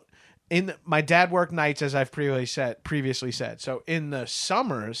so my dad worked nights, as I've previously said. So in the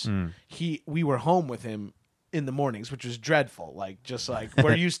summers, we were home with him in the mornings, which was dreadful. Like just like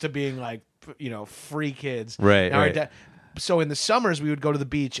we're used to being like free kids, Right, Now our right. so in the summers we would go to the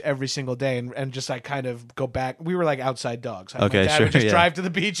beach every single day and just like kind of go back. We were like outside dogs. My Okay, dad sure, would just yeah. drive to the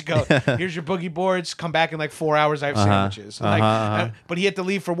beach, go, here's your boogie boards, come back in like 4 hours. I have sandwiches. And but he had to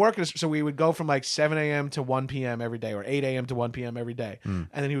leave for work, so we would go from like 7 a.m. to 1 p.m. every day, or 8 a.m. to 1 p.m. every day, and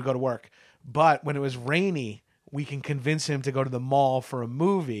then he would go to work. But when it was rainy, we can convince him to go to the mall for a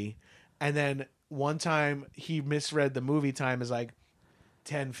movie, and then one time he misread the movie time as like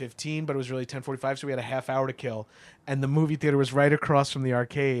 10:15, but it was really 10:45, so we had a half hour to kill, and the movie theater was right across from the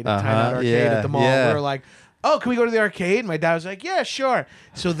arcade, Time Out Arcade yeah, at the mall. yeah. We were like, oh, can we go to the arcade? And my dad was like, yeah, sure.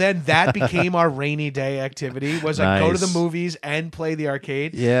 So then that became our rainy day activity, was like go to the Nice. movies and play the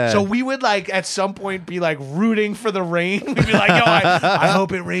arcade. Yeah. So we would like at some point be like rooting for the rain. We'd be like, yo, I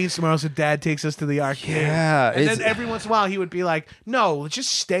hope it rains tomorrow so dad takes us to the arcade. Yeah, And it's- then every once in a while he would be like, no, let's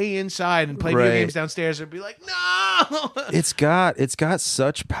just stay inside and play video Right. games downstairs. I'd be like, no. It's got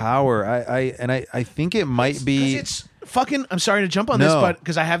such power. I think it might be. It's fucking. I'm sorry to jump on No. this, but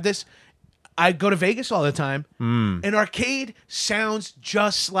because I have this, I go to Vegas all the time. Hmm. An arcade sounds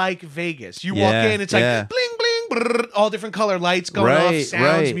just like Vegas. You Yeah, walk in, it's yeah. like bling bling, brrr, all different color lights going off, Right, sounds,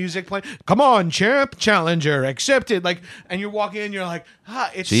 right. music playing. Come on, champ, challenger, accepted. Like, and you walk in, you're like,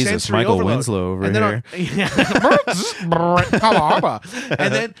 it's Jesus, sensory Michael overload. Winslow over and then here.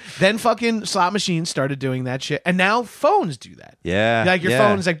 and then fucking slot machines started doing that shit, and now phones do that. Yeah, Like your yeah.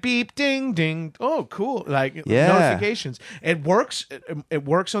 phone is like beep, ding, ding. Oh, cool. Like Yeah. notifications. It works. It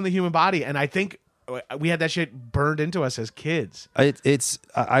works on the human body, and I think we had that shit burned into us as kids.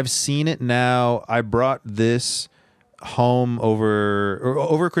 I've seen it now. I brought this home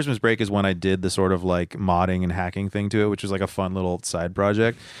over Christmas break is when I did the sort of like modding and hacking thing to it, which was like a fun little side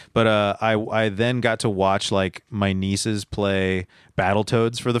project. But I then got to watch like my nieces play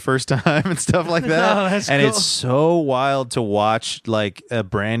Battletoads for the first time and stuff like that. Oh, that's and cool. it's so wild to watch like a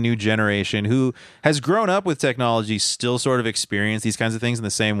brand new generation who has grown up with technology still sort of experience these kinds of things in the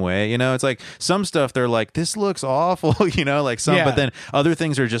same way. You know, it's like some stuff they're like, this looks awful, you know, like some, Yeah. but then other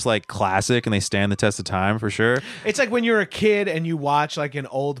things are just like classic and they stand the test of time for sure. It's like when you're a kid and you watch like an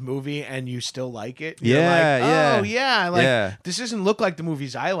old movie and you still like it. You're Yeah, like, yeah. oh yeah, like Yeah. this doesn't look like the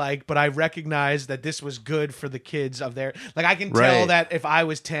movies I like, but I recognize that this was good for the kids of their. Like I can tell Right. that if I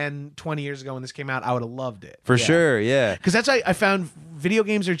was 10, 20 years ago when this came out, I would have loved it. For Yeah. sure, yeah. Because that's I found video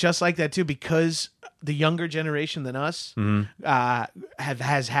games are just like that too, because the younger generation than us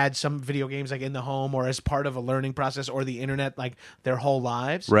has had some video games like in the home or as part of a learning process or the internet like their whole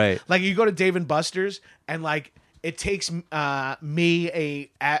lives. Right. Like you go to Dave and Buster's and like it takes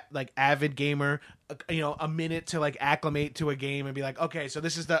me like avid gamer a minute to like acclimate to a game and be like, okay, so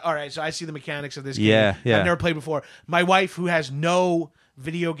this is all right, so I see the mechanics of this game. Yeah, yeah. I've never played before. My wife, who has no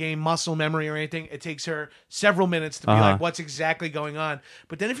video game muscle memory or anything, it takes her several minutes to be like, what's exactly going on?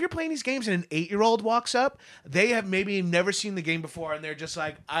 But then if you're playing these games and an 8-year-old walks up, they have maybe never seen the game before and they're just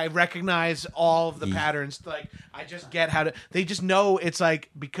like, I recognize all of the patterns. Like I just get how to, they just know it's like,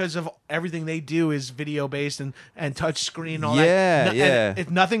 because of everything they do is video based and touch screen and all Yeah, that. yeah. And if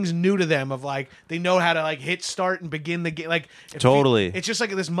nothing's new to them of like, they know how to like hit start and begin the game. Like Totally. it's just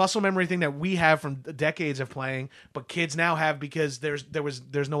like this muscle memory thing that we have from decades of playing, but kids now have because there's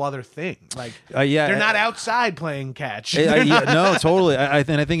no other thing. Like Yeah, they're not outside playing catch. Yeah, no, totally. I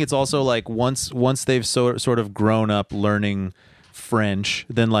think it's also like once they've sort of grown up learning French,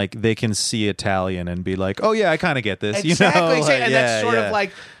 then like they can see Italian and be like, oh yeah, I kind of get this. Exactly. You know? And that's sort of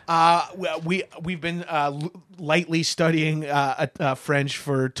like we've been lightly studying French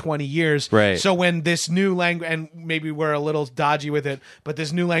for 20 years. Right. So when this new language, and maybe we're a little dodgy with it, but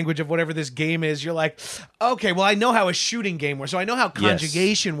this new language of whatever this game is, you're like, okay, well, I know how a shooting game works, so I know how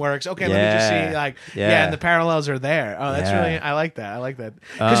conjugation works. Okay, let me just see, like, and the parallels are there. Oh, that's really, I like that.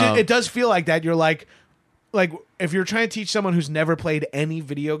 Because it does feel like that. You're like if you're trying to teach someone who's never played any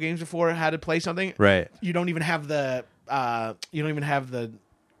video games before how to play something, right? You don't even have the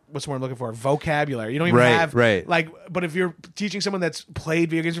what's the word I'm looking for? Vocabulary. You don't even have like. But if you're teaching someone that's played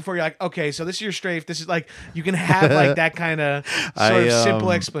video games before, you're like, okay, so this is your strafe. This is like you can have like that kind of sort of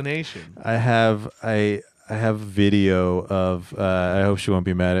simple explanation. I have video of. I hope she won't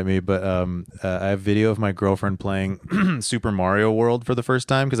be mad at me, but I have video of my girlfriend playing Super Mario World for the first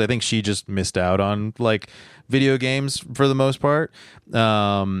time because I think she just missed out on like video games for the most part.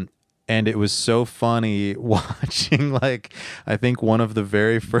 And it was so funny watching, like, I think one of the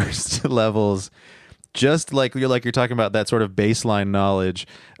very first levels, just like you're talking about that sort of baseline knowledge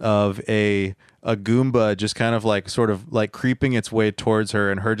of a Goomba just kind of like sort of like creeping its way towards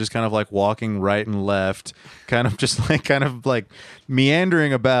her and her just kind of like walking right and left, kind of like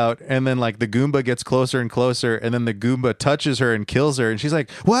meandering about, and then like the Goomba gets closer and closer, and then the Goomba touches her and kills her, and she's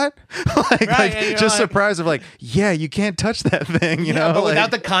like, what? Just surprised of like, yeah, you can't touch that thing, you know, but like, without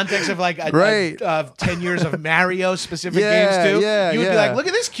the context of like 10 years of Mario specific games too, you would be like, look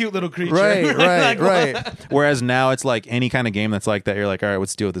at this cute little creature, right. Whereas now it's like any kind of game that's like that, you're like, all right,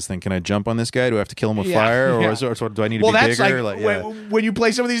 let's deal with this thing. Can I jump on this guy? Do I have to kill him with fire, or do I need to be bigger? When you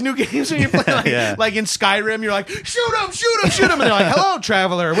play some of these new games, when you play like in Skyrim, you're like, shoot him, and they're like, hello,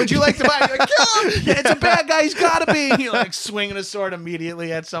 traveler, would you like to buy? You're like, kill him! Yeah, it's a bad guy. He's gotta be. You're like swinging a sword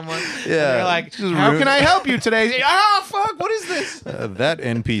immediately at someone. Yeah, you're like, how can I help you today? Fuck, what is this? That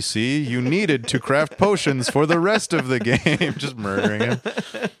NPC you needed to craft potions for the rest of the game. Just murdering him.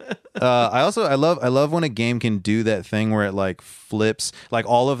 I love when a game can do that thing where it like flips like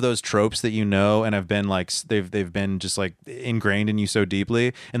all of those tropes that you know and have been like they've been just like ingrained in you so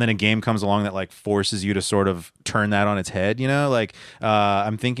deeply, and then a game comes along that like forces you to sort of turn that on its head, you know? Like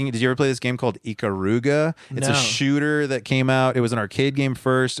I'm thinking, did you ever play this game called Ikaruga? It's a shooter that came out. It was an arcade game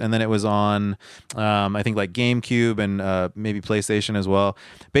first, and then it was on I think like GameCube and maybe PlayStation as well.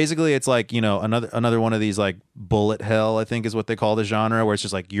 Basically it's like, you know, another one of these like bullet hell, I think is what they call the genre, where it's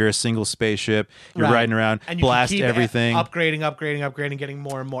just like you're a single spaceship, you're riding around, and you blast everything, upgrading, getting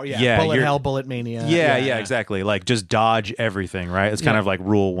more and more. Bullet hell, bullet mania. Yeah, exactly. Like just dodge everything, right? It's kind of like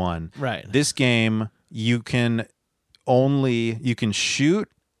rule one. Right. This game, you can shoot.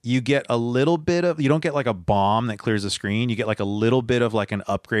 You get a little bit of, you don't get like a bomb that clears the screen. You get like a little bit of like an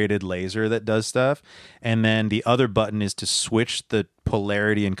upgraded laser that does stuff. And then the other button is to switch the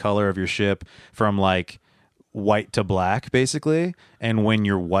polarity and color of your ship from like white to black, basically. And when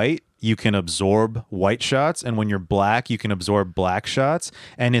you're white, you can absorb white shots, and when you're black, you can absorb black shots.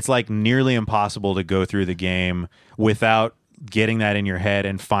 And it's like nearly impossible to go through the game without getting that in your head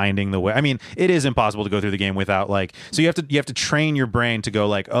and finding the way. I mean, it is impossible to go through the game without like, so you have to train your brain to go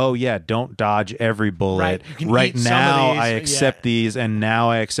like, oh yeah, don't dodge every bullet. Right now I accept these, and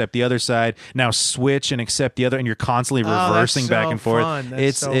now I accept the other side. Now switch and accept the other, and you're constantly reversing back and forth.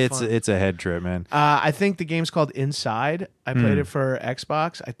 It's a head trip, man. I think the game's called Inside. I played it for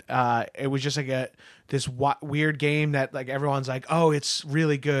Xbox. It was just like this weird game that like everyone's like, oh, it's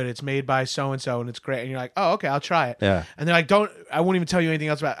really good. It's made by so and so, and it's great. And you're like, oh, okay, I'll try it. Yeah. And they're like, I won't even tell you anything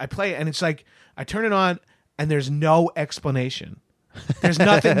else about it. I play it, and it's like I turn it on, and there's no explanation. There's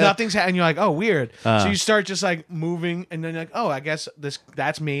nothing. Nothing's and you're like, oh, weird. So you start just like moving, and then you're like, oh, I guess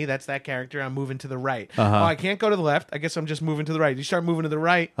that's me. That's that character. I'm moving to the right. Oh, I can't go to the left. I guess I'm just moving to the right. You start moving to the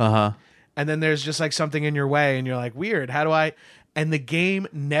right. And then there's just like something in your way, and you're like, weird. How do I? And the game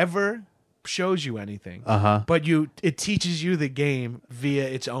never shows you anything, but it teaches you the game via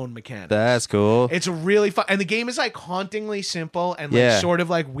its own mechanics. That's cool. It's really fun, and the game is like hauntingly simple and like sort of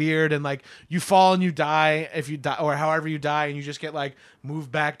like weird, and like you fall and you die if you die, or however you die, and you just get like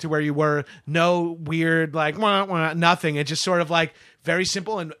moved back to where you were. No weird like nothing. It's just sort of like very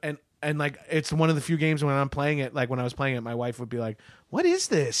simple and like it's one of the few games when I'm playing it, like when I was playing it, my wife would be like, what is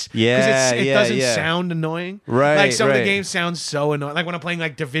this? Yeah, it doesn't sound annoying. Right. Like some of the games sound so annoying. Like when I'm playing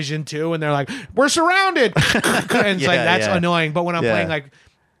like Division 2 and they're like, we're surrounded. And it's like, that's annoying. But when I'm playing like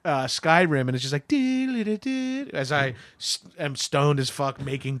Skyrim and it's just like, as I am stoned as fuck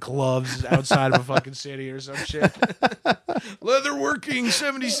making gloves outside of a fucking city or some shit. Leatherworking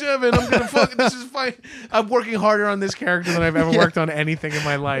 77. I'm gonna fuck. This is fine. I'm working harder on this character than I've ever worked on anything in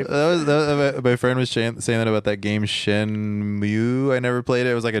my life. My friend was saying that about that game Shenmue. I never played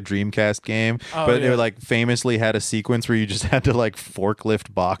it. It was like a Dreamcast game, but it like famously had a sequence where you just had to like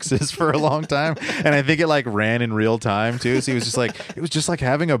forklift boxes for a long time, and I think it like ran in real time too. So he was just like, it was just like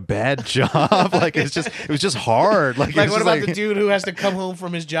having a bad job. Like it was just hard. Like what about the dude who has to come home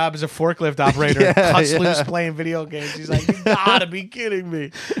from his job as a forklift operator and cuts loose playing video games? He's like, you gotta be kidding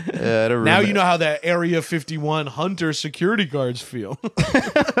me. Yeah, now you know how that Area 51 Hunter security guards feel.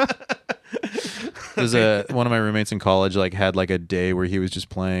 There's one of my roommates in college like had like a day where he was just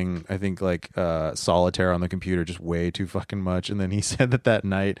playing, I think like solitaire on the computer just way too fucking much, and then he said that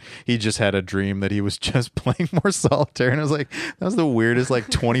night he just had a dream that he was just playing more solitaire, and I was like, that was the weirdest like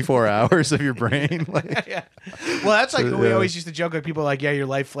 24 hours of your brain. Like, yeah. Well, that's like we always used to joke like people are like, yeah, your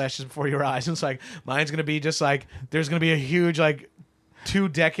life flashes before your eyes, and it's like mine's gonna be just like there's gonna be a huge like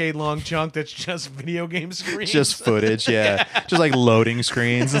 2-decade-long chunk that's just video game screens. Just footage, yeah. Just like loading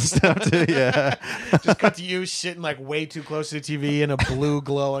screens and stuff too, yeah. Just cut to you sitting like way too close to the TV and a blue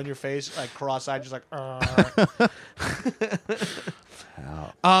glow on your face, like cross-eyed, just like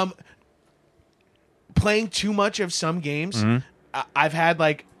playing too much of some games. I've had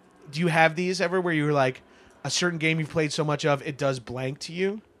like, do you have these ever where you're like a certain game you've played so much of it does blank to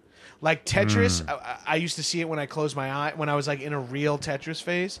you? Like Tetris, I used to see it when I closed my eye. When I was like in a real Tetris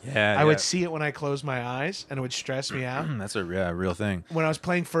phase, I would see it when I closed my eyes, and it would stress me out. That's a real thing. When I was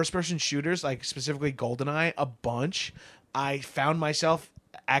playing first-person shooters, like specifically GoldenEye, a bunch, I found myself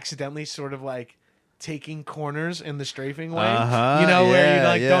accidentally sort of like taking corners in the strafing way, where you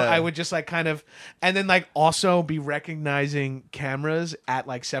like don't. I would just like kind of, and then like also be recognizing cameras at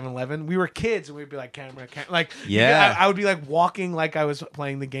like 7-Eleven. We were kids, and we'd be like camera, like I would be like walking like I was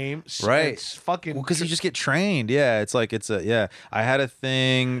playing the game. Right, it's fucking because you just get trained. Yeah, it's like I had a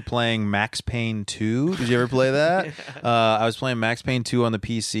thing playing Max Payne 2. Did you ever play that? I was playing Max Payne 2 on the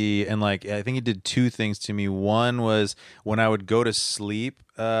PC, and like I think it did two things to me. One was when I would go to sleep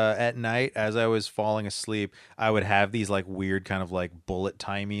at night, as I was falling asleep, I would have these like weird kind of like bullet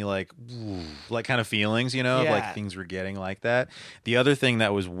timey like kind of feelings, of like things were getting like that. The other thing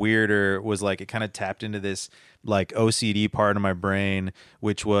that was weirder was like it kind of tapped into this like OCD part of my brain,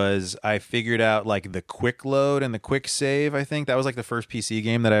 which was I figured out like the quick load and the quick save. I think that was like the first PC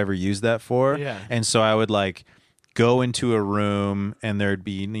game that I ever used that for. And so I would like go into a room and there'd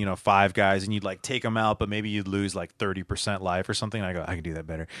be 5 guys and you'd like take them out, but maybe you'd lose like 30% life or something, and I go, I can do that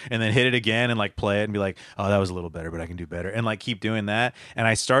better, and then hit it again and like play it and be like, oh, that was a little better, but I can do better, and like keep doing that. And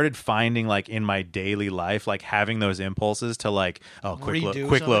I started finding like in my daily life like having those impulses to like, oh, quick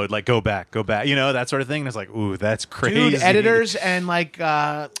load, like go back, that sort of thing. And it's like, ooh, that's crazy. Dude, editors and like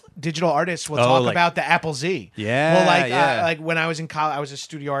digital artists will talk about the Apple Z. Yeah. Well, like when I was in college, I was a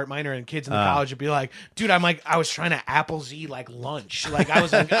studio art minor, and kids in the college would be like, dude, I was trying to Apple Z like lunch. Like I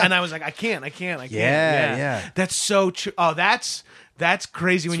was like, and I was like, I can't. Yeah. That's so true. Oh, that's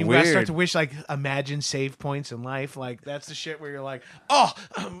crazy when it's you weird. start to wish like imagine save points in life. Like that's the shit where you're like, oh,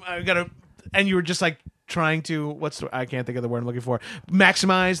 I gotta, and you were just like trying to I can't think of the word I'm looking for.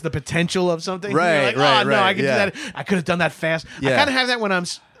 Maximize the potential of something. Right, like, right. I can do that. I could have done that fast. I kind of have that when I'm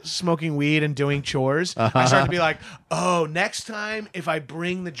smoking weed and doing chores. I start to be like, oh, next time if I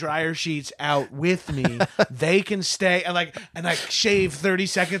bring the dryer sheets out with me, they can stay and like shave 30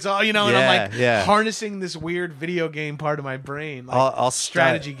 seconds and I'm like harnessing this weird video game part of my brain, like I'll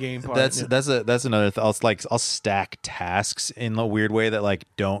strategy game part. That's another I'll stack tasks in a weird way that like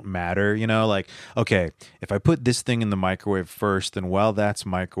don't matter, like, okay, if I put this thing in the microwave first, then while that's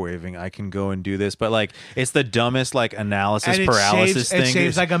microwaving I can go and do this. But like it's the dumbest like analysis paralysis thing. It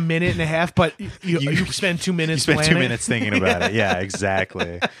saves like a minute and a half, but you spend 2 minutes. You spend 2 minutes thinking about it. Yeah,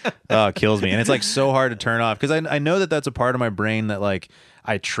 exactly. Oh, it kills me, and it's like so hard to turn off because I know that that's a part of my brain that like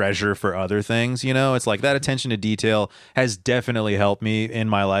I treasure for other things. It's like that attention to detail has definitely helped me in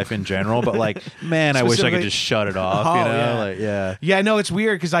my life in general. But like, man, I wish I could just shut it off. Yeah. No, it's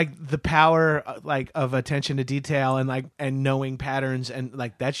weird because like the power like of attention to detail and knowing patterns and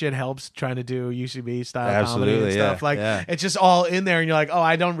like that shit helps trying to do UCB style comedy and stuff. It's just all in there, and you're like, oh,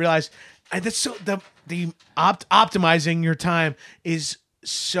 I don't realize. And that's so the optimizing your time is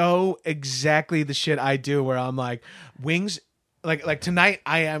so exactly the shit I do. Where I'm like wings. Like tonight,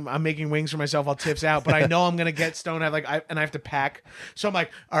 I'm making wings for myself. I'll tips out, but I know I'm gonna get stoned. I have to pack, so I'm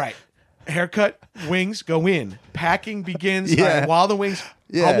like, all right, haircut, wings, go in. Packing begins while the wings.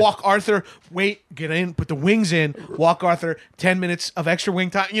 Yeah. I'll walk Arthur, wait, get in, put the wings in, walk Arthur, 10 minutes of extra wing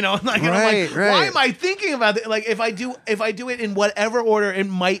time. You know, like, and I'm like, why am I thinking about it? Like, if I do it in whatever order, it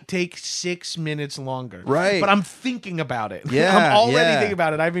might take 6 minutes longer. Right. But I'm thinking about it. Yeah, I'm already yeah. thinking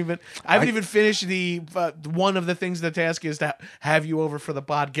about it. I haven't even finished the one of the things the task is to have you over for the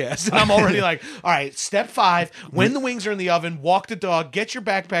podcast. And I'm already like, all right, step 5, when the wings are in the oven, walk the dog, get your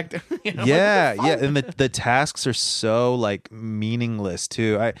backpack down. You know, yeah, and the tasks are so like meaningless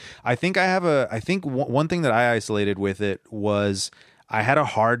too. I think one thing that I isolated with it was I had a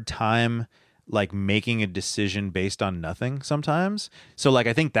hard time like making a decision based on nothing sometimes. So like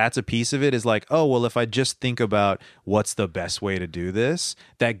I think that's a piece of it is like, oh well, if I just think about what's the best way to do this,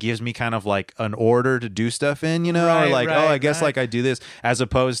 that gives me kind of like an order to do stuff in, you know, or like, oh, I guess like I do this, as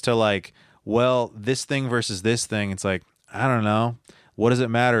opposed to like, well, this thing versus this thing. It's like, I don't know. What does it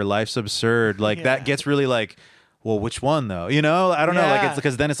matter? Life's absurd. Like that gets really like, well, which one though? You know, I don't know. Like it's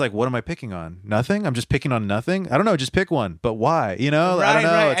because then it's like, what am I picking on? Nothing. I'm just picking on nothing. I don't know. Just pick one. But why? You know, I don't know.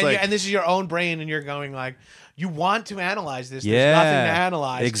 Right. It's And this is your own brain, and you're going like, you want to analyze this. Yeah, There's nothing to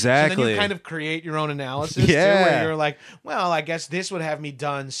analyze. exactly. So then you kind of create your own analysis too, where you're like, well, I guess this would have me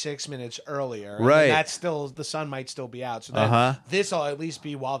done 6 minutes earlier. Right. And that's still, the sun might still be out. So then this will at least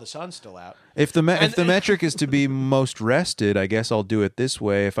be while the sun's still out. If the metric is to be most rested, I guess I'll do it this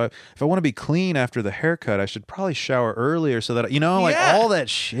way. If I want to be clean after the haircut, I should probably shower earlier so that like all that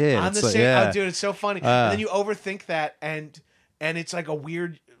shit. On it's the like, same, dude, it's so funny. And then you overthink that, and it's like a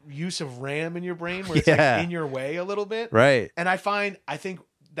weird use of RAM in your brain where it's like in your way a little bit. Right. And I think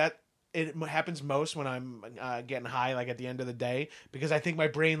that it happens most when I'm getting high, like at the end of the day, because I think my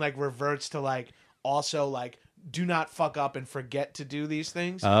brain like reverts to like also like, do not fuck up and forget to do these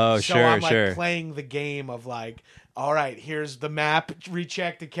things. Oh, so sure, I'm like sure. playing the game of like, all right, here's the map.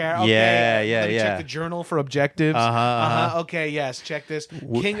 Recheck the character. Yeah. Check the journal for objectives. Okay, yes, check this.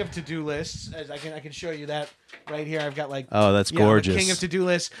 King of to-do lists. As I can show you that right here. I've got like that's gorgeous. King of to-do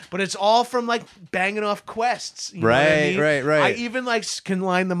lists, but it's all from like banging off quests. You know what I mean? Right. I even like can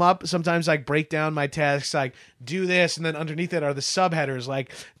line them up. Sometimes like break down my tasks, like do this, and then underneath it are the subheaders,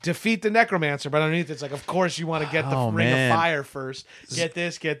 like defeat the necromancer. But underneath it's like, of course, you want to get the ring of fire first. Get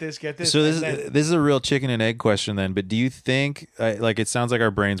this. So this is a real chicken and egg question then. But do you think, like, it sounds like our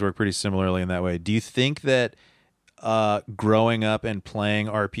brains work pretty similarly in that way. Do you think that growing up and playing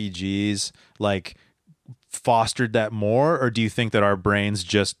RPGs like fostered that more, or do you think that our brains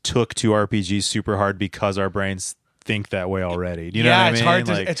just took to RPGs super hard because our brains think that way already? Do you know what I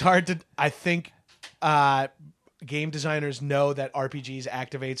mean? It's hard to. I think game designers know that RPGs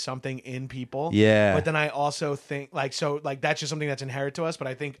activate something in people. Yeah. But then I also think like that's just something that's inherent to us. But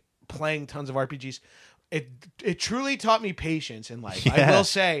I think playing tons of RPGs, it truly taught me patience in life. I will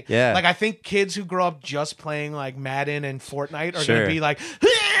say, like I think kids who grow up just playing like Madden and Fortnite are going to be like,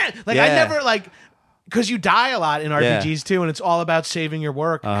 I never like. Because you die a lot in RPGs too, and it's all about saving your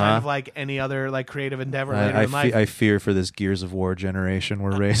work, kind of like any other like creative endeavor later in life. I fear for this Gears of War generation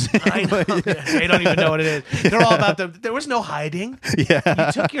we're raising. I know. They don't even know what it is. They're all about there was no hiding. Yeah.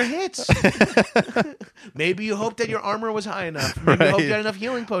 You took your hits. Maybe you hoped that your armor was high enough. Maybe you hoped you had enough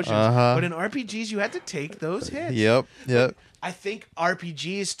healing potions. But in RPGs, you had to take those hits. Yep. I think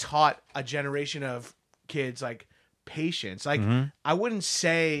RPGs taught a generation of kids like patience. Like I wouldn't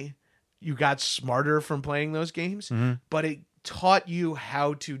say you got smarter from playing those games, but it taught you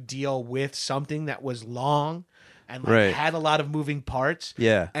how to deal with something that was long and like had a lot of moving parts.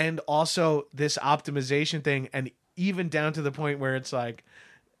 Yeah. And also this optimization thing, and even down to the point where it's like,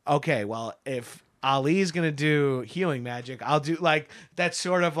 okay, well, if Ali's going to do healing magic, I'll do like that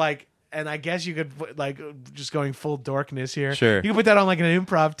sort of like, and I guess you could like just going full dorkness here. Sure. You can put that on like an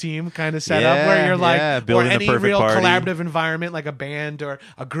improv team kind of setup where you're like, or any real party. collaborative environment, like a band or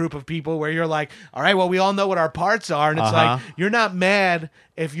a group of people where you're like, all right, well, we all know what our parts are. And it's like, you're not mad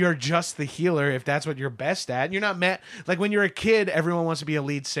if you're just the healer, if that's what you're best at. You're not mad. Like when you're a kid, everyone wants to be a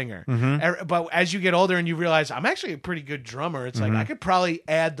lead singer. But as you get older and you realize I'm actually a pretty good drummer, it's like I could probably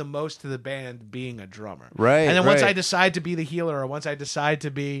add the most to the band being a drummer. Right. And then once I decide to be the healer, or once I decide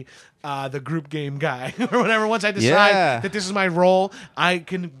to be the group game guy or whatever, once I decide that this is my role, I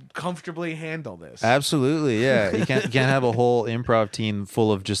can comfortably handle this. Absolutely, yeah. You can't have a whole improv team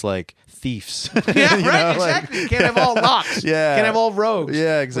full of just like thieves. Yeah, right, exactly. You can't have all locks. Yeah. Can't have all rogues.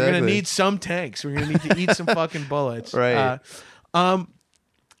 Yeah, exactly. We're going to need some tanks. We're going to need to eat some fucking bullets. Right.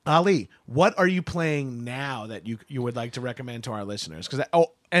 Ali, what are you playing now that you would like to recommend to our listeners?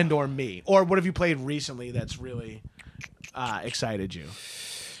 And or me. Or what have you played recently that's really excited you?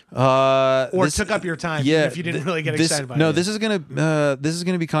 Or took up your time if you didn't really get excited about it. No, this is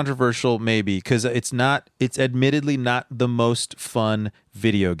gonna be controversial maybe because it's admittedly not the most fun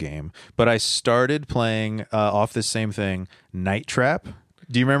video game. But I started playing off this same thing, Night Trap.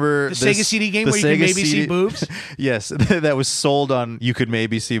 Do you remember the Sega CD game where you could maybe see boobs? Yes, that was sold on you could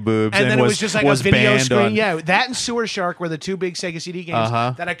maybe see boobs, and then it was just like a video screen. Yeah, that and Sewer Shark were the two big Sega CD games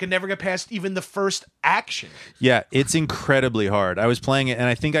that I could never get past even the first action. Yeah, it's incredibly hard. I was playing it, and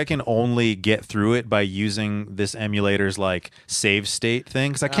I think I can only get through it by using this emulator's like save state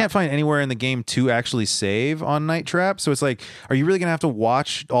thing because I can't find anywhere in the game to actually save on Night Trap. So it's like, are you really gonna have to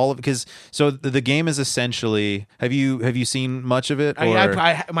watch all of it? Because the game is essentially. Have you seen much of it?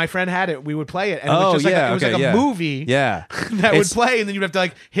 My friend had it. We would play it, and it was just like a movie. Yeah, that would play, and then you'd have to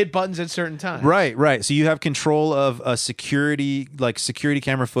like hit buttons at certain times. Right. So you have control of a security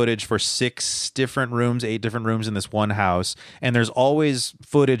camera footage for 8 different rooms in this one house, and there's always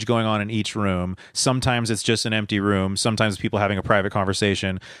footage going on in each room. Sometimes it's just an empty room. Sometimes people having a private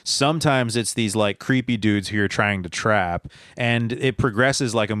conversation. Sometimes it's these like creepy dudes who you're trying to trap, and it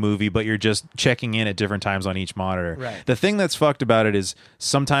progresses like a movie, but you're just checking in at different times on each monitor. Right. The thing that's fucked about it is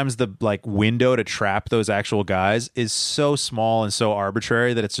sometimes the like window to trap those actual guys is so small and so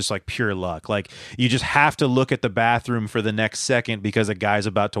arbitrary that it's just like pure luck. Like you just have to look at the bathroom for the next second because a guy's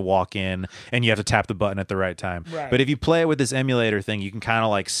about to walk in and you have to tap the button at the right time. Right. But if you play it with this emulator thing, you can kind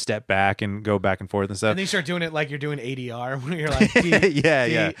of like step back and go back and forth and stuff. And then you start doing it like you're doing ADR when you're like,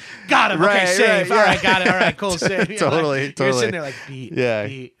 yeah. Got him. Okay, save. Right, all right, got it. All right, cool, save. Totally. You're sitting there like,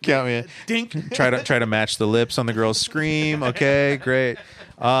 beat. Count me in. Dink. Try to match the lips on the girl's scream. Okay, great.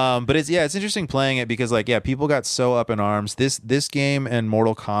 But it's interesting playing it because people got so up in arms. This game and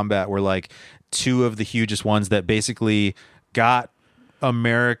Mortal Kombat were like two of the hugest ones that basically got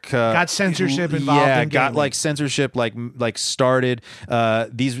America censorship involved. Got like censorship like started.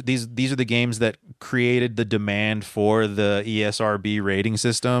 These are the games that created the demand for the ESRB rating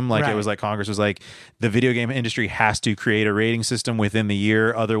system. Like it was like Congress was like, the video game industry has to create a rating system within the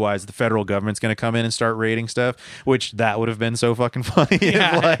year, otherwise the federal government's going to come in and start rating stuff. Which that would have been so fucking funny.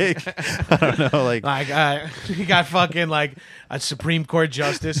 Yeah. If, I don't know, you got fucking like a Supreme Court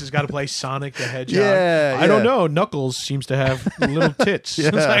justice has got to play Sonic the Hedgehog. Yeah, I don't know. Knuckles seems to have little tits. Yeah.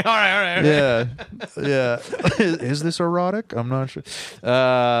 It's like, all right. Yeah. Is this erotic? I'm not sure.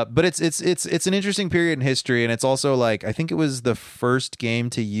 But it's an interesting period in history, and it's also like I think it was the first game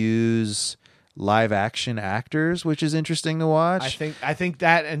to use live action actors, which is interesting to watch. I think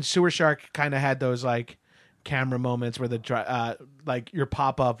that and Sewer Shark kind of had those like camera moments where the like your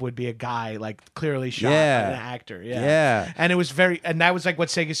pop-up would be a guy like clearly shot by an actor. And it was and that was like what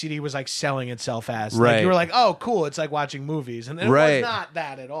Sega CD was like selling itself as. Right. Like, you were like, oh cool, it's like watching movies, and it was not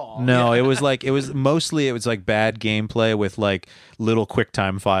that at all. No, it was like it was like bad gameplay with like little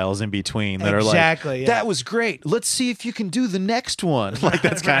QuickTime files in between that are like, that was great, let's see if you can do the next one. Like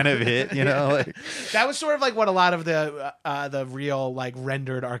that's kind of it, you know. Like, that was sort of like what a lot of the real like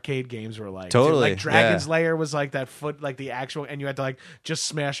rendered arcade games were like. Totally. Like Dragon's Lair was like that like the actual, and you had to like just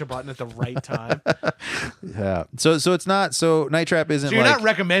smash a button at the right time. Yeah. So it's not. So Night Trap isn't. So you're like, not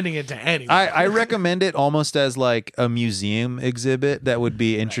recommending it to anyone. I recommend it almost as like a museum exhibit that would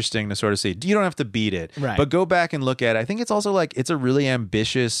be interesting to sort of see. You don't have to beat it, but go back and look at it. I think it's also like it's a really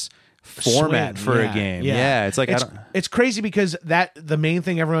ambitious format for a game. Yeah, it's like it's crazy because the main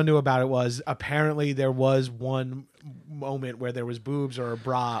thing everyone knew about it was apparently there was one moment where there was boobs or a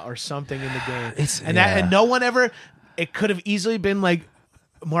bra or something in the game, and no one ever. It could have easily been like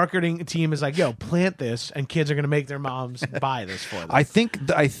marketing team is like, yo, plant this, and kids are going to make their moms buy this for them. I think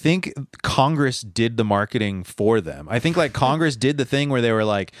Congress did the marketing for them. I think like Congress did the thing where they were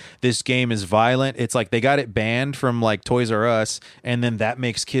like, this game is violent. It's like they got it banned from like Toys R Us, and then that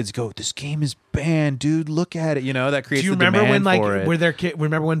makes kids go, this game is banned, dude. Look at it. You know, that creates. Do you the remember demand when for it. were there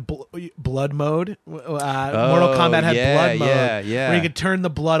remember when Blood Mode, Mortal Kombat had Blood Mode, where you could turn the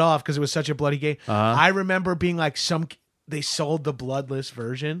blood off because it was such a bloody game. I remember being like they sold the bloodless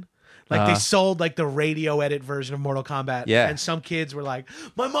version. Like they sold like the radio edit version of Mortal Kombat. Yeah. And some kids were like,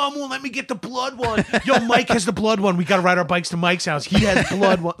 my mom won't let me get the blood one. Yo, Mike has the blood one. We got to ride our bikes to Mike's house. He has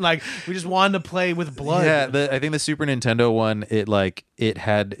blood one. Like we just wanted to play with blood. Yeah. I think the Super Nintendo one, it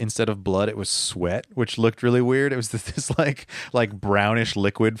had, instead of blood, it was sweat, which looked really weird. It was this like brownish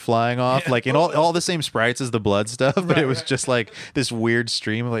liquid flying off, like in all the same sprites as the blood stuff, but it was just like this weird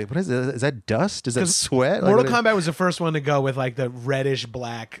stream of like, what is it? Is that dust? Is that sweat? Mortal Kombat was the first one to go with like the reddish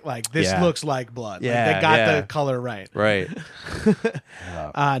black, like this looks like blood. Yeah, like, they got the color right. Right.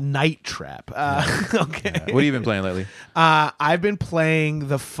 Night Trap. Okay. What have you been playing lately? I've been playing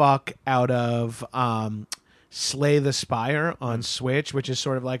the fuck out of Slay the Spire on Switch, which is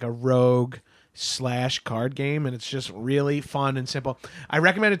sort of like a rogue / card game, and it's just really fun and simple. I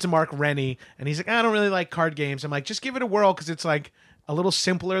recommend it to Mark Rennie, and he's like, I don't really like card games. I'm like, just give it a whirl because it's like a little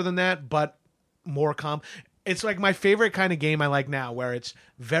simpler than that, but more it's like my favorite kind of game I like now, where it's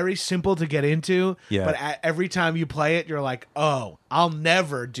very simple to get into, but every time you play it, you're like, oh, I'll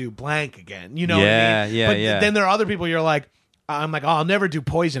never do blank again. You know what I mean? But then there are other people you're like, I'm like, oh, I'll never do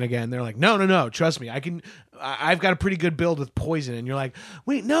poison again. They're like, no, trust me. I've got a pretty good build with poison. And you're like,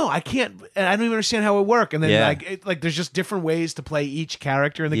 wait, no, I can't. And I don't even understand how it work. And then there's just different ways to play each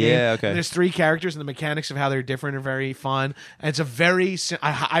character in the game. Okay. And there's 3 characters, and the mechanics of how they're different are very fun. And it's a very,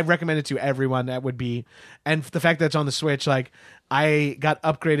 I recommend it to everyone that would be, and the fact that it's on the Switch, like I got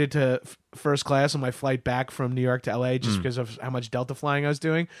upgraded to first class on my flight back from New York to LA just because of how much Delta flying I was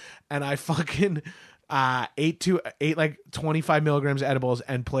doing. And I fucking ate like 25 milligrams of edibles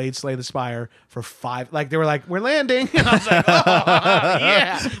and played Slay the Spire for 5. Like they were like, we're landing, and I was like, oh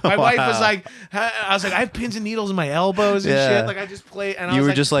yeah. My wife was like, I was like, I have pins and needles in my elbows and shit. Like I just played, and you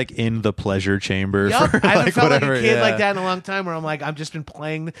were just like in the pleasure chamber. Yep, for I haven't like felt whatever. like a kid like that in a long time. Where I'm like, I've just been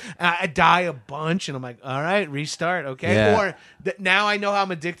playing. I die a bunch, and I'm like, all right, restart, okay. Yeah. Or now I know how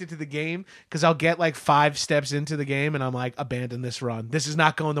I'm addicted to the game because I'll get like 5 steps into the game, and I'm like, abandon this run. This is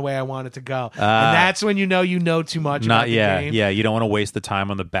not going the way I want it to go, and that's when you know too much about the game. Yeah, you don't want to waste the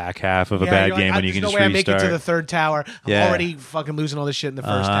time on the back half of a bad game when you can just There's no way restart. I make it to the 3rd tower. I'm already fucking losing all this shit in the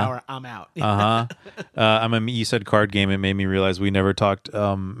first tower. I'm out. You said card game. It made me realize we never talked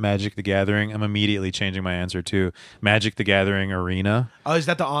Magic the Gathering. I'm immediately changing my answer to Magic the Gathering Arena. Oh, is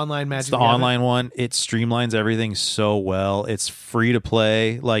that the online Magic? It's the online one. It streamlines everything so well. It's free to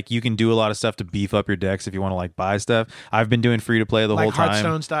play. Like you can do a lot of stuff to beef up your decks if you want to like buy stuff. I've been doing free to play the whole time.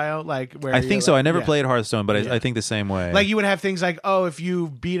 Hearthstone style, like where I think so. I never played Hearthstone, but I think the same way. Like you would have things like, oh, if you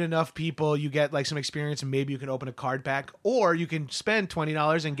beat enough people, you get like some experience, and maybe you can open a card pack, or you can spend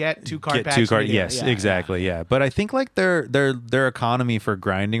 $20 and get 2 card packs. Yes, exactly. Yeah, but I think like their economy for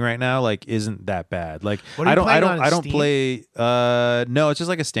grinding right now like isn't that bad. Like I don't play. No, it's just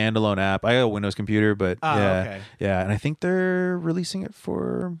like a standalone app. I got a Windows computer, but yeah, and I think they're releasing it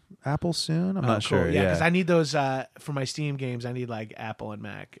for Apple soon. I'm not sure. Yeah, because I need those for my Steam games. I need like Apple and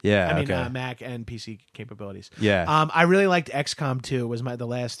Mac. Yeah, I mean Mac and PC capabilities. Yeah. I really liked XCOM 2. Was the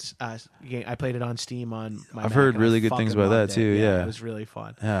last game I played it on Steam on my I've Mac, heard really good things about that too. Yeah, it was really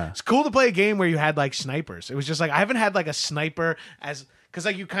fun. Yeah, it's cool to play a game where you had like snipers. It was just like I haven't had like a sniper because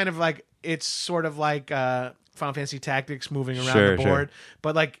like you kind of like it's sort of like Final Fantasy Tactics moving around the board,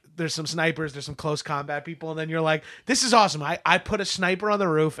 but like there's some snipers, there's some close combat people, and then you're like, this is awesome. I put a sniper on the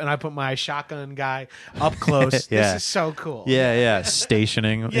roof and I put my shotgun guy up close. This is so cool. Yeah,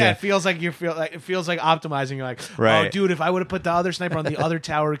 stationing. It feels like it feels like optimizing. You're like, oh dude, if I would have put the other sniper on the other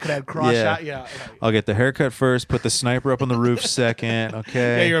tower, we could have cross shot. Yeah. I'll get the haircut first, put the sniper up on the roof second.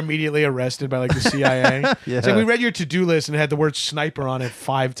 Okay. Yeah, you're immediately arrested by like the CIA. It's like we read your to-do list and it had the word sniper on it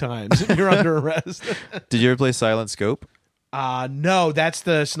 5 times. You're under arrest. Did you ever play Silent Scope? No, that's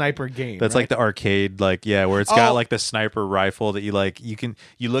the sniper game. That's right? like the arcade, like where it's got like the sniper rifle that you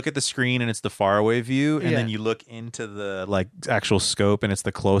look at the screen and it's the faraway view, and then you look into the like actual scope and it's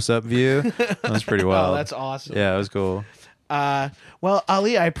the close up view. That's pretty wild. Oh, that's awesome. Yeah, it was cool. Well,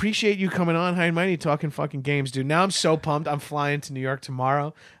 Ali, I appreciate you coming on High and Mighty talking fucking games, dude. Now I'm so pumped. I'm flying to New York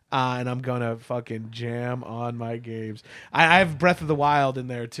tomorrow. And I'm gonna fucking jam on my games. I have Breath of the Wild in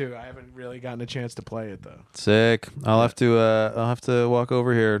there too. I haven't really gotten a chance to play it though. Sick. I'll have to walk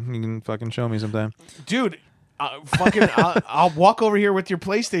over here. You can fucking show me sometime, dude. I'll walk over here with your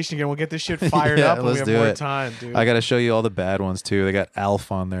PlayStation again. We'll get this shit fired up when we have more time, dude. I got to show you all the bad ones too. They got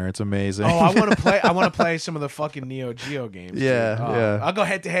Alf on there. It's amazing. Oh, I want to play some of the fucking Neo Geo games. Yeah, dude. yeah. I'll go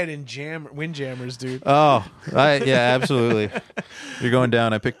head to head in Windjammers, dude. Oh, yeah, absolutely. You're going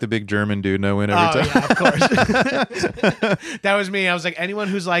down. I picked the big German dude, and I win every time. Yeah, of course. That was me. I was like, anyone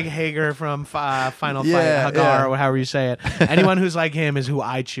who's like Hager from Final Fight, Hagar, or however you say it. Anyone who's like him is who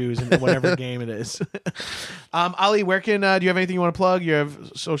I choose in whatever game it is. Ali, where can do you have anything you want to plug? You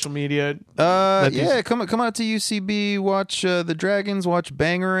have social media? Come out to UCB, watch the Dragons, watch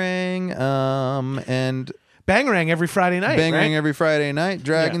Bangarang, and Bangarang every Friday night. Bangarang every Friday night.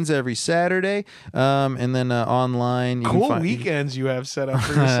 Dragons every Saturday, and then online. Cool weekends you have set up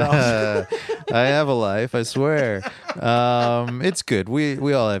for yourself. I have a life, I swear. It's good.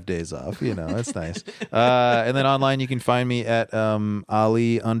 We all have days off. It's nice. And then online you can find me at Ali_Ghandour.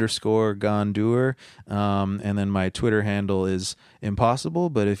 And then my Twitter handle is impossible,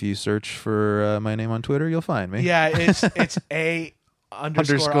 but if you search for my name on Twitter, you'll find me. Yeah, it's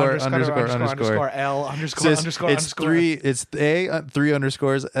underscore L underscore it's underscore it's underscore. it's A 3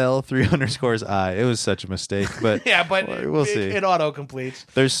 underscores L 3 underscores I. It was such a mistake, but Yeah, but we'll see. It auto completes.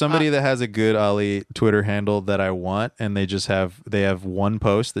 There's somebody that has a good Ali Twitter handle that I want, and they have one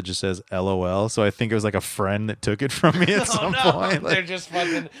post that just says LOL. So I think it was like a friend that took it from me at some point. They're just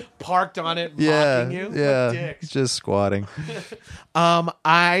fucking parked on it, mocking you. Yeah, Dicks. just squatting.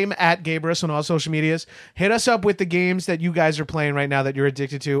 I'm at Gabrus on all social medias. Hit us up with the games that you guys are playing right now that you're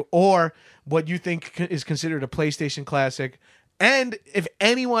addicted to, or what you think is considered a PlayStation classic. And if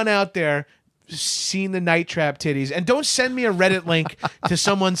anyone out there seen the Night Trap titties, and don't send me a Reddit link to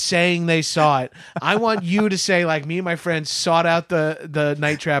someone saying they saw it. I want you to say, like, me and my friends sought out the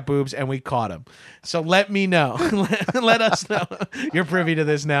Night Trap boobs and we caught them. So let me know. Let us know. You're privy to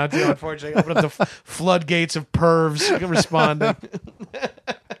this now too, unfortunately. Open up the floodgates of pervs responding.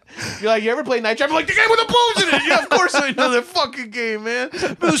 You're like, you ever play Night Trap? I'm like, the game with the boobs in it. Yeah, of course I know that fucking game, man.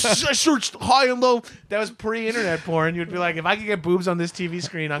 I searched high and low. That was pre-internet porn. You'd be like, if I could get boobs on this TV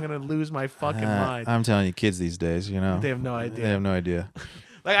screen, I'm gonna lose my fucking mind. I'm telling you, kids these days, you know, They have no idea. They have no idea.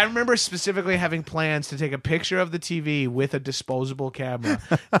 Like, I remember specifically having plans to take a picture of the TV with a disposable camera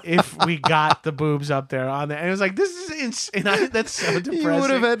if we got the boobs up there on there. And it was like, this is insane. That's so depressing. You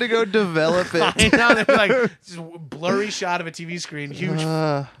would have had to go develop it. I know. They're like, just a blurry shot of a TV screen, huge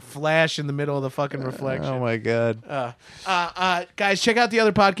flash in the middle of the fucking reflection. Oh, my God. Guys, check out the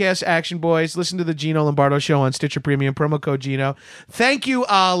other podcast, Action Boys. Listen to the Gino Lombardo Show on Stitcher Premium, promo code Gino. Thank you,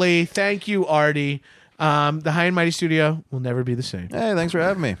 Ali. Thank you, Artie. The High and Mighty Studio will never be the same. Hey, thanks for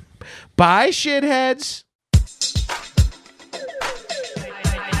having me. Bye, shitheads.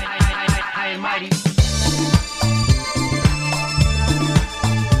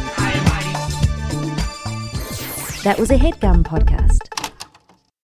 That was a HeadGum podcast.